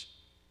loves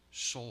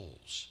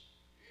souls.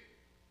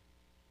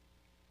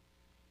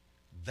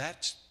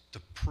 That's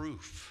the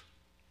proof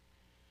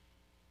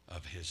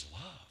of his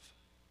love.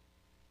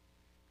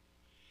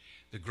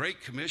 The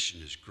Great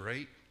Commission is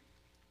great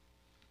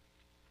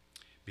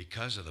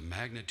because of the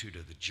magnitude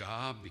of the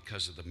job,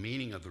 because of the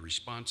meaning of the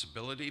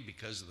responsibility,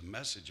 because of the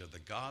message of the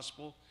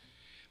gospel,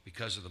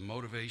 because of the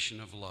motivation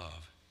of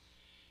love.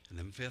 And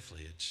then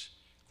fifthly, it's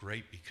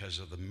great because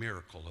of the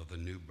miracle of the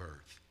new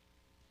birth.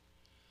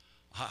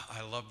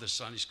 I love the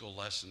Sunday school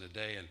lesson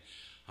today, and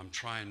I'm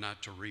trying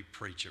not to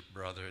re-preach it,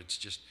 brother.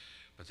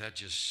 But that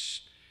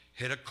just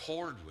hit a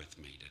chord with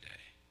me today.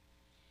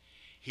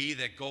 He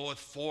that goeth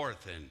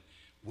forth and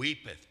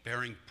weepeth,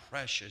 bearing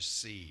precious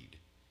seed,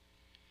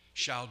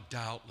 shall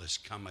doubtless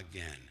come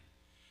again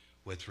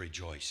with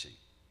rejoicing.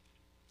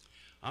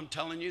 I'm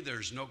telling you,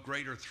 there's no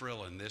greater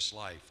thrill in this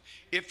life,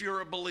 if you're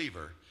a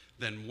believer,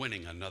 than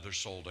winning another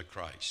soul to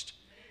Christ.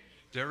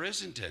 There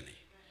isn't any.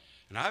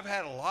 And I've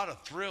had a lot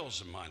of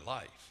thrills in my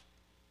life.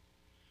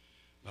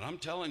 But I'm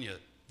telling you,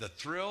 the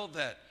thrill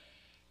that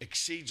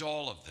exceeds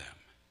all of them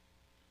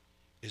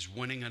is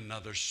winning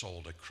another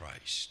soul to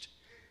Christ.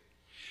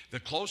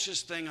 The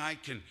closest thing I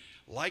can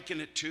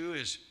liken it to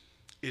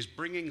is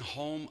bringing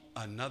home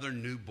another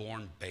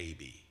newborn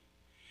baby.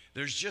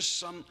 There's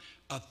just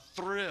a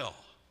thrill.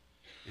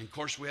 And of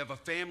course, we have a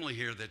family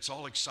here that's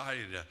all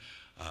excited.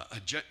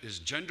 Is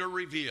gender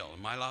reveal.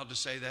 Am I allowed to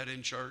say that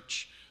in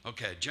church?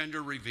 Okay,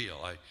 gender reveal.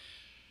 I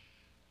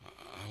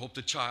hope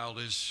the child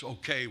is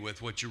okay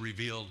with what you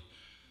revealed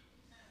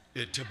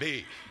it to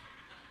be.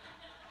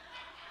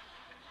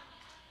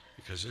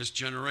 Because this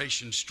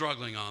generation's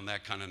struggling on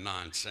that kind of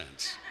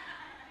nonsense.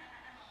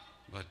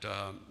 But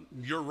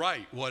you're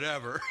right,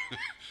 whatever.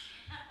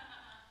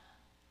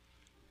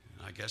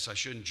 I guess I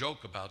shouldn't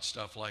joke about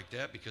stuff like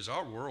that because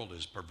our world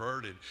is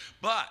perverted.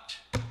 But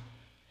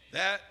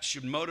that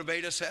should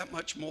motivate us that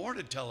much more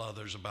to tell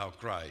others about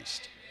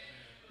Christ.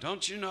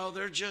 Don't you know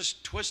they're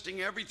just twisting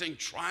everything,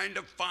 trying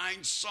to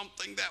find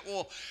something that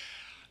will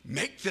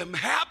make them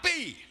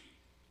happy.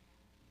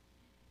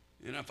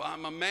 And if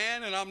I'm a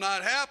man and I'm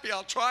not happy,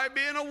 I'll try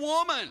being a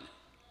woman.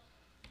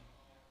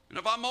 And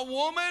if I'm a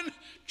woman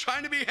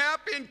trying to be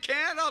happy and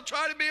can't, I'll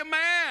try to be a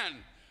man.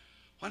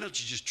 Why don't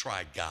you just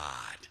try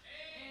God?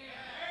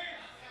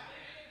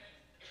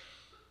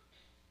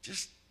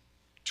 Just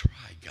try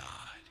God.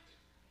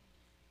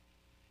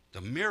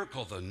 The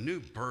miracle of the new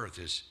birth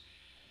is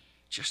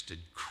just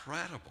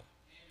incredible.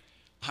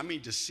 I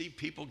mean, to see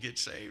people get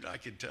saved, I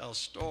could tell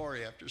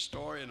story after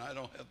story, and I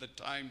don't have the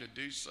time to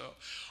do so.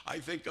 I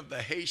think of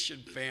the Haitian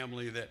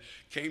family that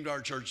came to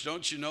our church.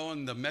 Don't you know,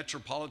 in the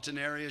metropolitan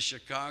area,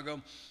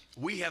 Chicago,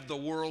 we have the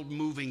world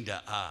moving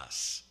to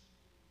us.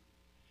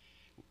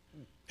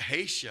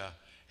 Haiti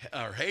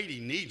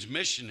needs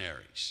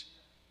missionaries.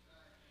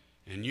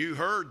 And you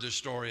heard the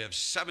story of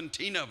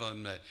 17 of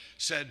them that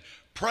said,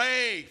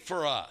 pray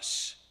for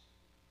us.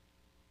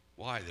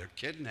 Why? They're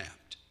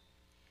kidnapped.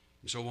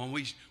 So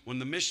when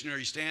the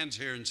missionary stands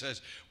here and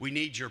says, we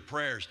need your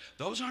prayers,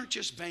 those aren't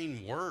just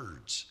vain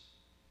words.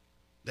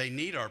 They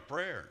need our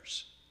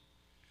prayers.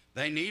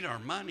 They need our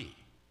money.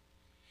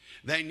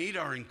 They need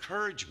our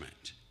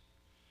encouragement.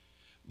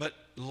 But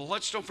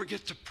let's don't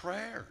forget the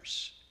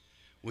prayers.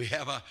 We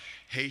have a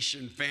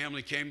Haitian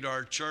family came to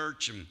our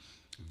church and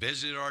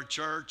visited our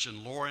church,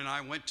 and Lori and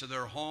I went to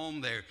their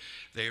home.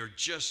 They are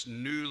just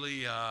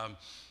newly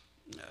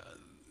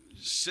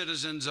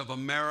citizens of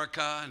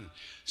America, and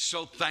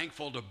so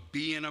thankful to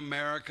be in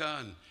America,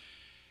 and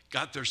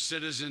got their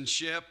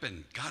citizenship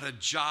and got a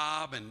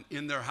job. And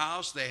in their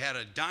house they had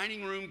a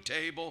dining room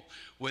table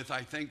with,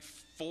 I think,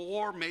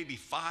 4, maybe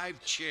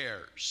 5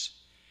 chairs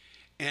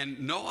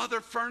and no other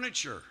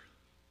furniture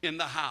in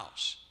the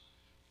house.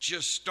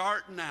 Just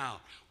starting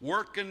out,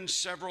 working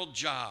several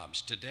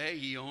jobs. Today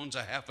he owns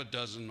a half a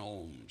dozen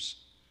homes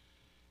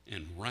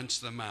and rents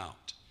them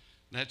out.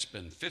 That's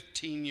been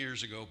 15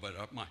 years ago,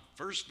 but my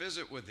first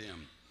visit with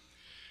him,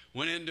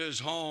 went into his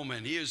home,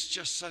 and he is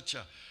just such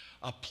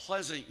a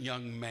pleasant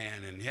young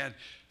man, and he had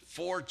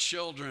 4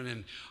 children.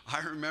 And I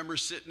remember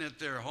sitting at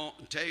their home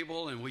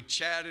table, and we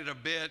chatted a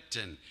bit,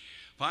 and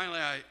finally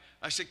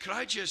I said, could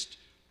I just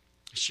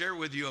share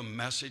with you a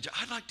message?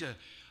 I'd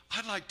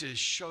like to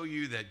show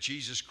you that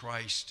Jesus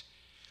Christ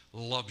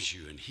loves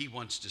you, and he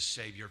wants to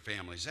save your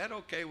family. Is that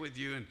okay with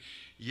you? And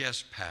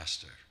yes,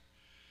 Pastor.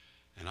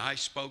 And I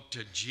spoke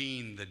to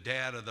Gene, the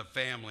dad of the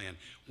family, and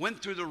went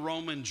through the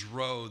Romans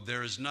road.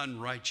 There is none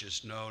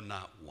righteous, no,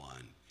 not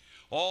one.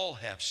 All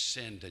have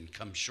sinned and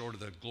come short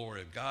of the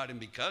glory of God. And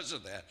because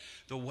of that,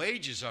 the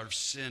wages of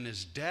sin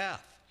is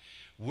death.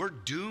 We're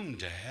doomed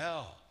to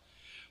hell.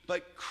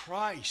 But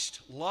Christ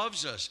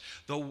loves us.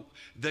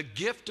 The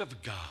gift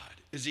of God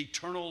is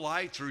eternal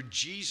life through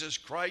Jesus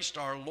Christ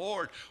our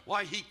Lord.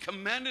 Why? He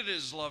commended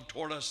his love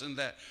toward us in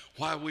that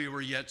while we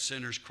were yet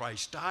sinners,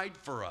 Christ died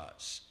for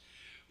us.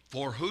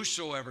 For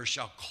whosoever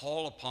shall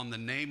call upon the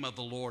name of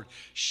the Lord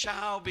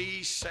shall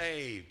be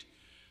saved.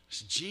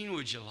 So, Gene,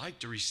 would you like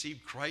to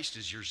receive Christ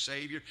as your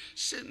Savior?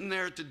 Sitting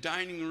there at the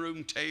dining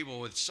room table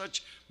with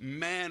such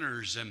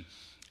manners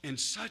and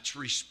such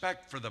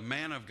respect for the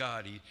man of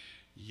God.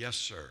 Yes,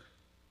 sir.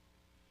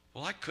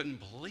 Well, I couldn't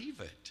believe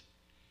it.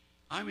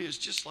 I mean, it's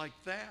just like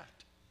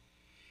that.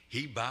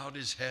 He bowed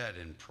his head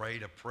and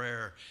prayed a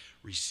prayer,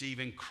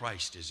 receiving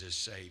Christ as his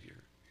Savior.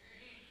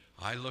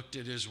 I looked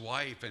at his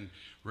wife, and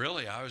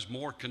really I was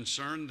more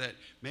concerned that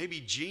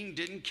maybe Gene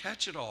didn't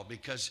catch it all,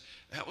 because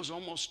that was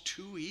almost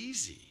too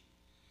easy.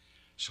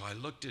 So I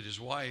looked at his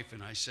wife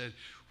and I said,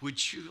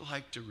 would you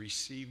like to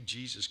receive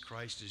Jesus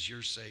Christ as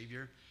your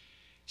Savior?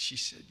 She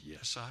said,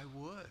 yes, I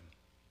would.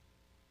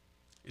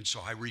 And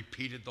so I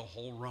repeated the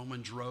whole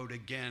Romans road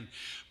again,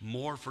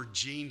 more for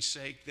Jean's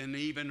sake than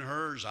even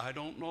hers. I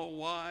don't know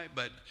why,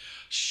 but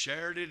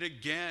shared it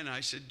again.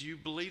 I said, do you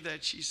believe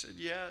that? She said,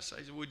 yes.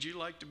 I said, would you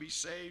like to be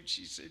saved?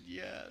 She said,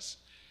 yes.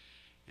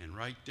 And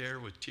right there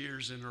with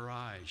tears in her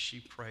eyes,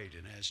 she prayed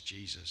and asked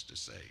Jesus to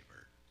save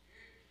her.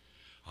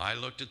 I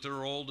looked at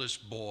their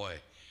oldest boy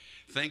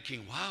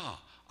thinking, wow,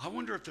 I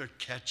wonder if they're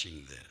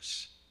catching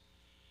this.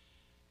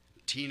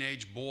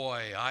 Teenage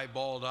boy,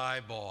 eyeball to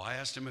eyeball. I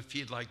asked him if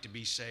he'd like to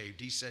be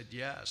saved. He said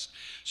yes.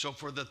 So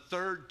for the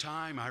 3rd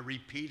time, I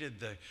repeated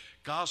the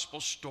gospel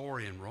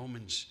story in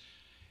Romans,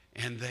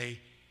 and they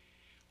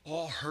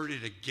all heard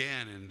it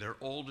again, and their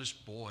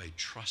oldest boy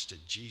trusted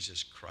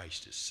Jesus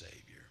Christ as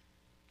Savior.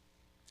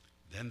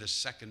 Then the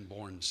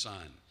second-born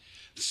son,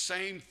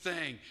 same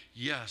thing.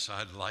 Yes,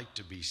 I'd like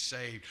to be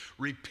saved.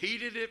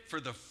 Repeated it for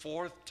the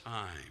 4th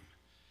time.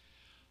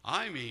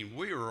 I mean,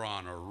 we were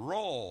on a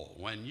roll.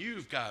 When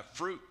you've got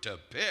fruit to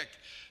pick,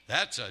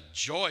 that's a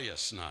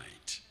joyous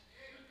night.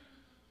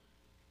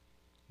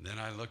 Then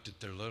I looked at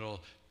their little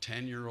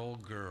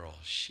 10-year-old girl.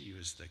 She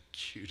was the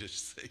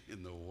cutest thing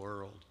in the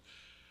world.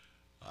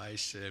 I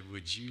said,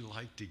 would you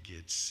like to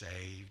get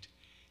saved?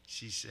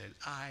 She said,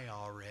 I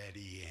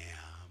already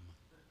am.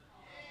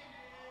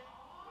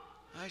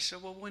 I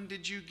said, well, when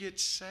did you get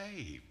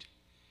saved?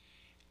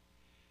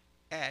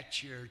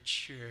 At your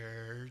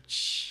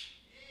church.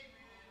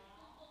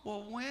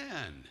 Well,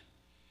 when?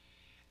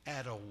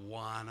 At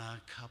Awana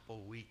a couple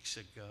weeks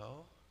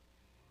ago.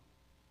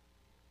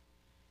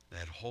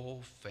 That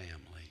whole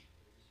family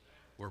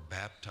were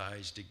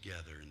baptized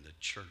together in the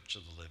church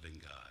of the living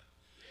God.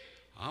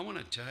 I want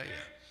to tell you,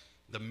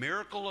 the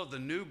miracle of the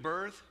new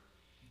birth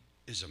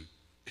is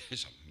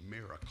a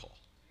miracle.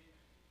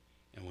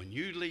 And when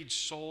you lead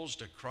souls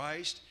to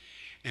Christ,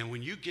 and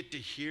when you get to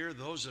hear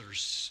those that are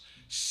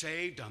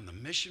saved on the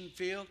mission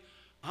field,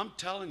 I'm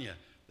telling you,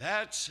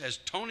 That's, as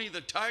Tony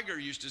the Tiger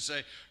used to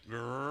say,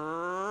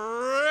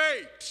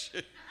 great.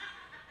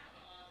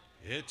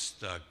 It's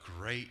the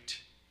Great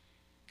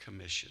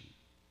Commission.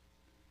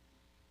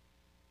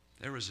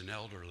 There was an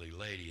elderly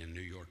lady in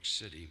New York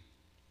City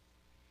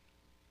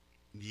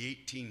in the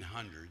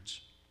 1800s,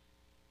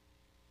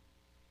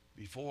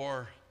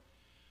 before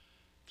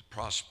the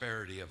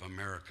prosperity of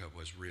America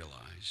was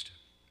realized.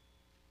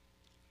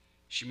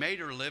 She made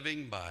her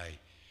living by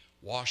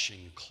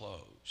washing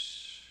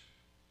clothes.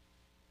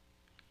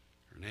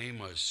 Her name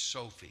was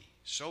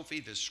Sophie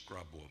the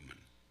scrub woman.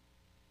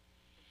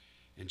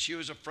 And she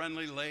was a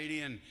friendly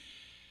lady and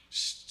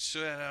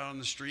sat out on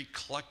the street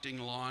collecting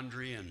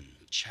laundry and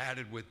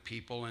chatted with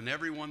people. And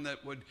everyone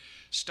that would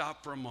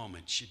stop for a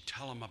moment, she'd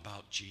tell them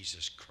about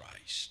Jesus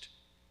Christ.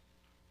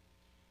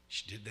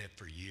 She did that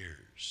for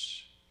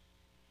years.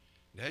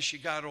 And as she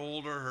got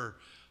older, her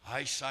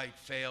eyesight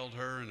failed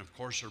her, and of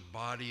course her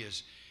body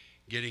is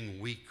getting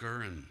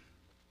weaker. And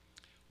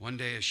one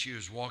day as she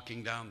was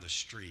walking down the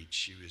street,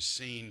 she was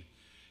seen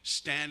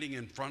standing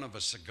in front of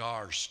a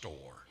cigar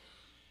store.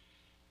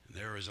 And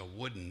there was a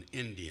wooden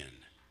Indian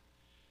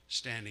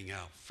standing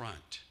out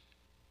front.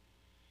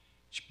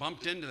 She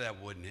bumped into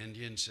that wooden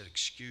Indian and said,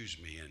 "Excuse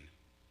me," and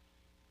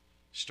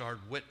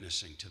started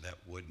witnessing to that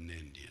wooden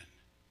Indian,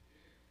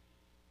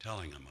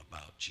 telling him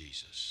about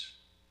Jesus.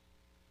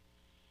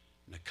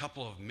 And a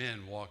couple of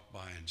men walked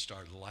by and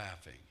started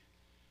laughing.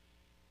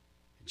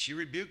 And she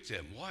rebuked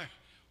them. Why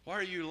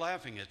are you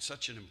laughing at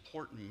such an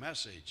important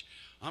message?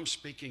 I'm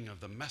speaking of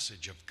the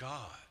message of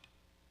God.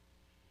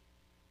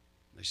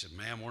 They said,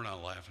 "Ma'am, we're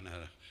not laughing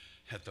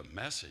at the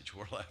message.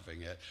 We're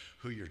laughing at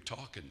who you're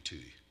talking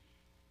to.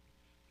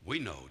 We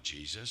know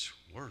Jesus.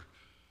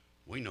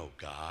 We know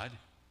God.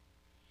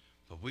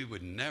 But we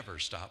would never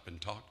stop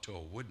and talk to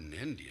a wooden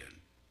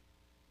Indian."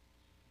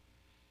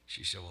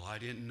 She said, "Well, I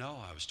didn't know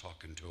I was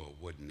talking to a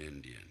wooden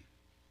Indian.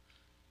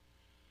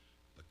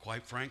 But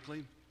quite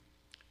frankly,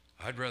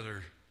 I'd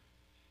rather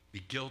be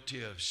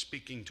guilty of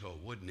speaking to a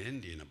wooden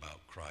Indian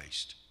about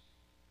Christ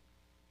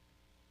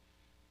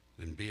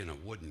than being a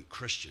wooden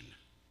Christian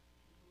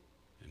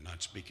and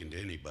not speaking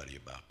to anybody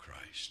about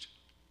Christ."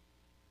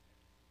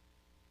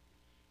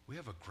 We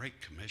have a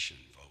great commission,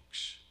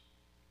 folks.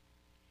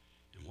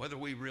 And whether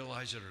we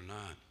realize it or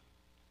not,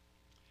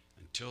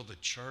 until the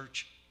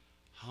church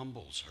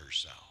humbles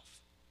herself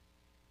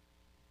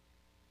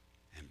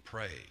and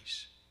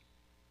prays.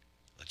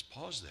 Let's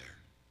pause there.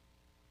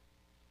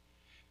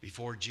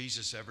 Before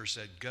Jesus ever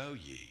said, "Go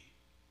ye,"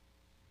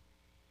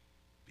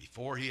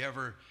 before he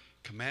ever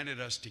commanded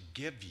us to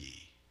give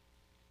ye,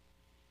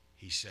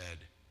 he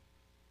said,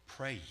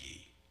 "Pray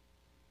ye."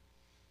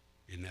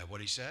 Isn't that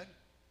what he said?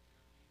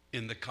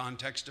 In the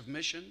context of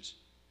missions,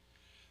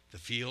 the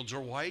fields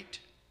are white,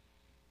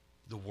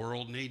 the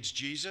world needs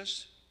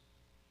Jesus,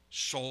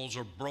 souls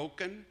are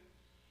broken,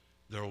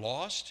 they're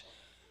lost,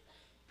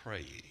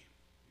 pray ye.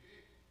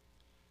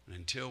 And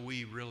until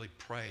we really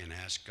pray and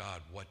ask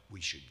God what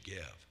we should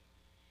give,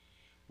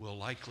 we'll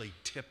likely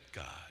tip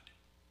God.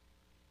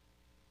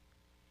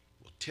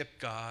 We'll tip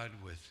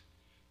God with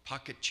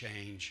pocket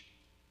change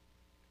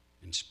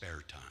and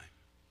spare time.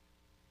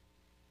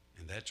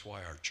 And that's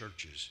why our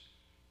churches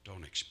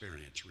don't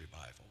experience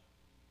revival.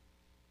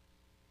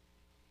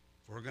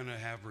 If we're going to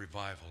have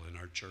revival in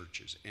our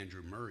churches,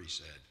 Andrew Murray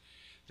said,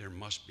 there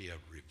must be a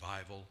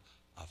revival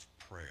of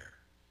prayer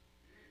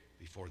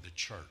before the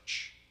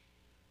church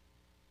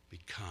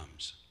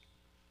becomes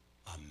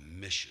a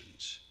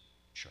missions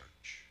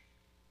church.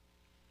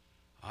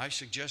 I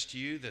suggest to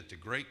you that the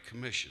Great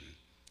Commission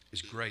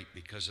is great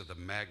because of the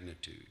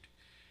magnitude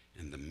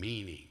and the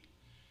meaning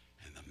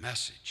and the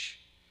message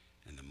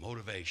and the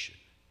motivation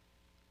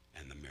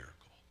and the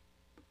miracle.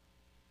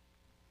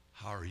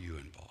 How are you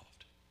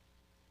involved?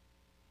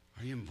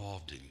 Are you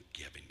involved in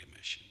giving to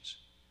missions?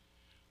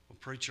 Well,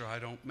 preacher, I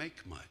don't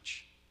make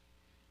much.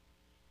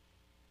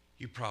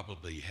 You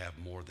probably have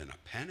more than a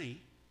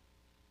penny,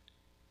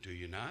 do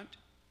you not?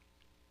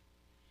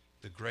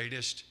 The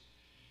greatest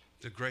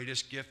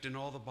gift in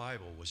all the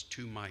Bible was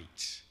 2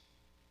 mites.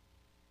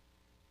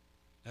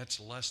 That's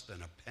less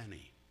than a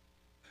penny.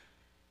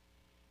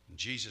 And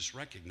Jesus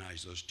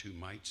recognized those 2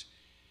 mites,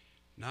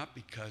 not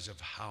because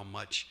of how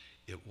much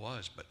it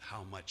was, but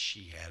how much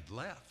she had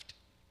left.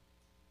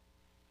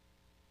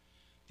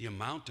 The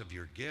amount of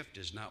your gift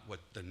is not what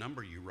the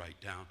number you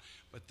write down,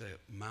 but the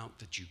amount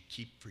that you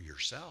keep for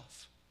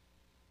yourself.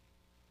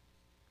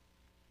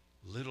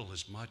 Little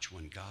is much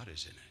when God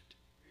is in it.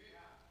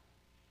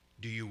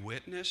 Do you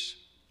witness?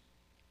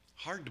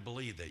 Hard to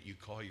believe that you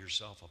call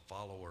yourself a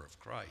follower of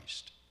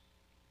Christ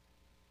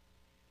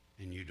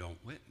and you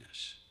don't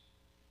witness.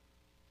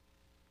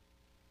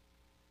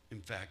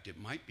 In fact, it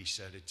might be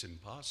said it's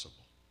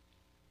impossible,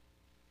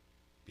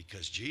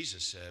 because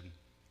Jesus said,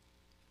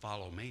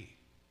 "Follow me,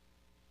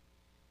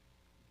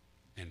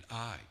 and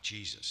I,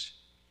 Jesus,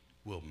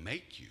 will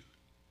make you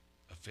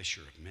a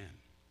fisher of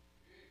men."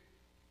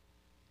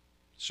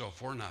 So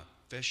if we're not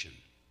fishing,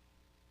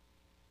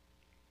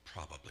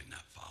 probably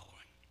not following.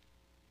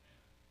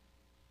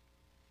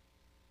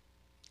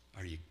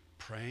 Are you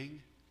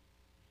praying?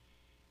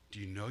 Do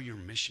you know your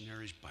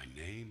missionaries by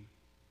name?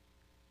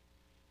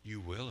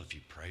 You will if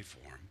you pray for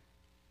them.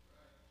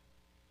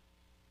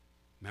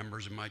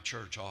 Members of my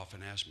church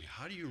often ask me,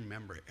 how do you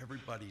remember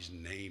everybody's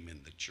name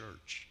in the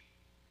church?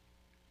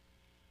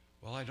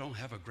 Well, I don't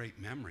have a great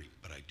memory,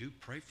 but I do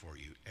pray for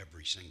you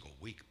every single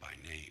week by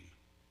name.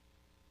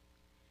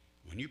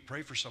 When you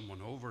pray for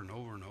someone over and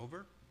over and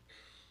over,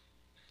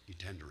 you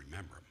tend to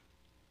remember them.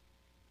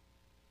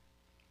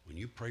 When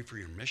you pray for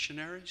your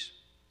missionaries,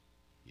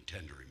 you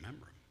tend to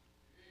remember them.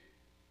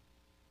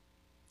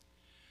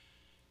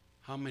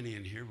 How many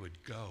in here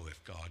would go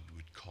if God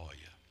would call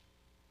you?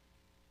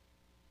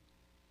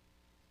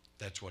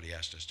 That's what he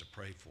asked us to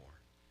pray for.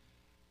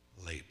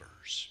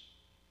 Laborers.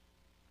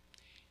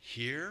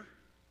 Here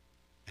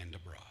and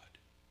abroad.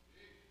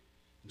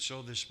 And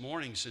so this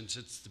morning, since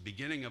it's the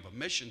beginning of a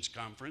missions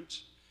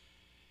conference,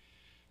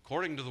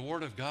 according to the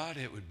Word of God,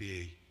 it would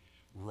be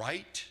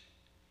right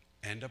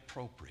and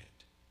appropriate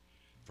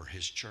for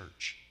his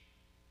church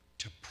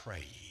to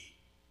pray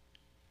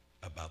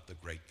about the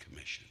Great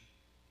Commission.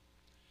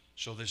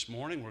 So this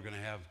morning we're going to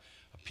have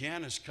a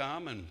pianist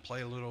come and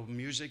play a little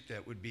music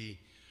that would be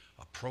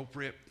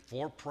appropriate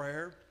for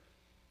prayer.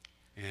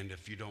 And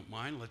if you don't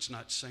mind, let's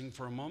not sing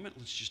for a moment.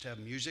 Let's just have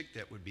music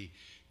that would be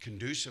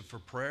conducive for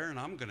prayer. And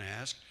I'm going to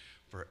ask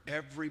for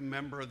every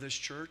member of this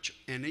church,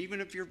 and even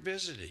if you're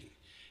visiting,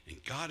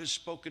 and God has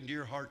spoken to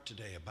your heart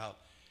today about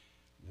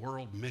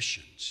world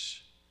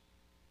missions,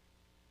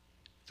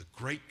 the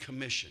Great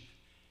Commission,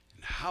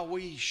 and how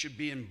we should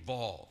be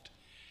involved,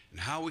 and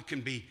how we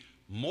can be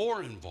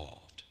more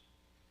involved.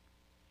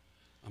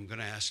 I'm going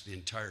to ask the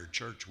entire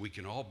church, we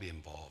can all be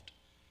involved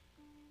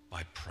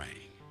by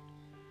praying.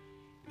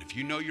 And if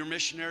you know your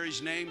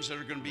missionaries' names that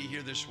are going to be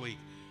here this week,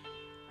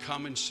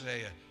 come and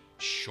say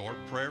a short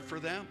prayer for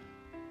them.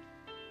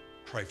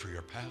 Pray for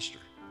your pastor.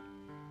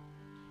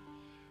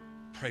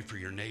 Pray for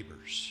your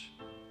neighbors.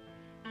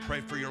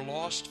 Pray for your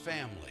lost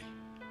family.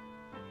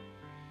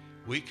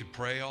 We could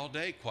pray all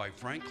day, quite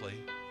frankly,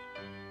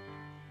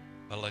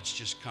 but let's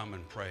just come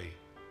and pray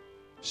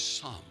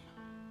some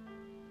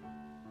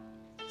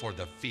for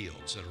the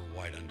fields that are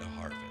white unto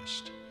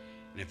harvest.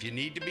 And if you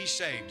need to be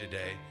saved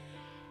today,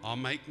 I'll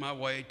make my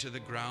way to the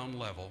ground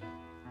level,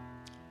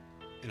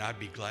 and I'd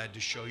be glad to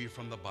show you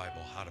from the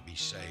Bible how to be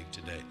saved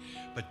today.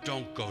 But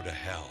don't go to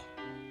hell.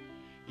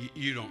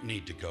 You don't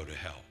need to go to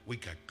hell. We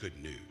got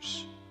good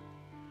news.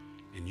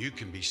 And you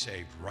can be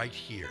saved right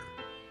here,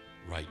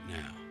 right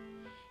now.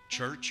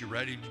 Church, you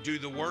ready to do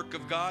the work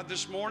of God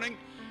this morning?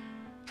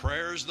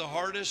 Prayer is the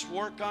hardest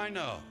work I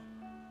know.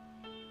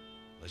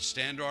 Let's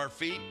stand to our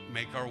feet,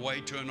 make our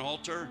way to an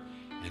altar,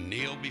 and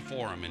kneel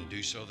before him and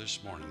do so this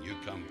morning. You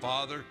come,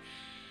 Father.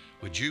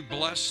 Would you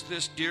bless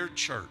this dear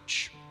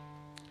church?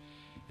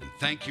 And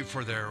thank you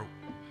for their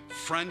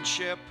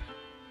friendship,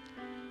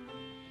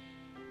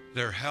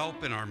 their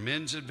help in our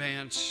men's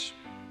advance,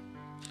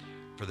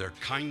 for their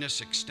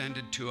kindness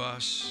extended to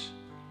us.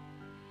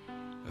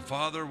 But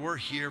Father, we're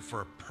here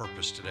for a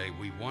purpose today.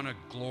 We want to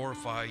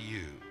glorify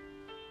you.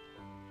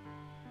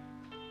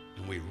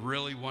 And we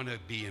really want to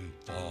be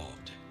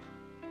involved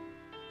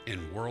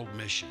in world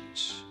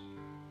missions,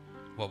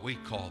 what we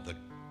call the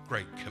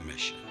Great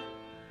Commission.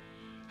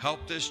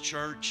 Help this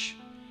church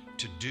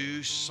to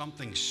do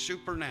something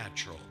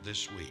supernatural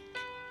this week.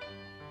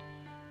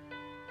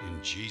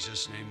 In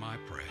Jesus' name I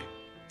pray.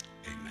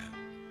 Amen.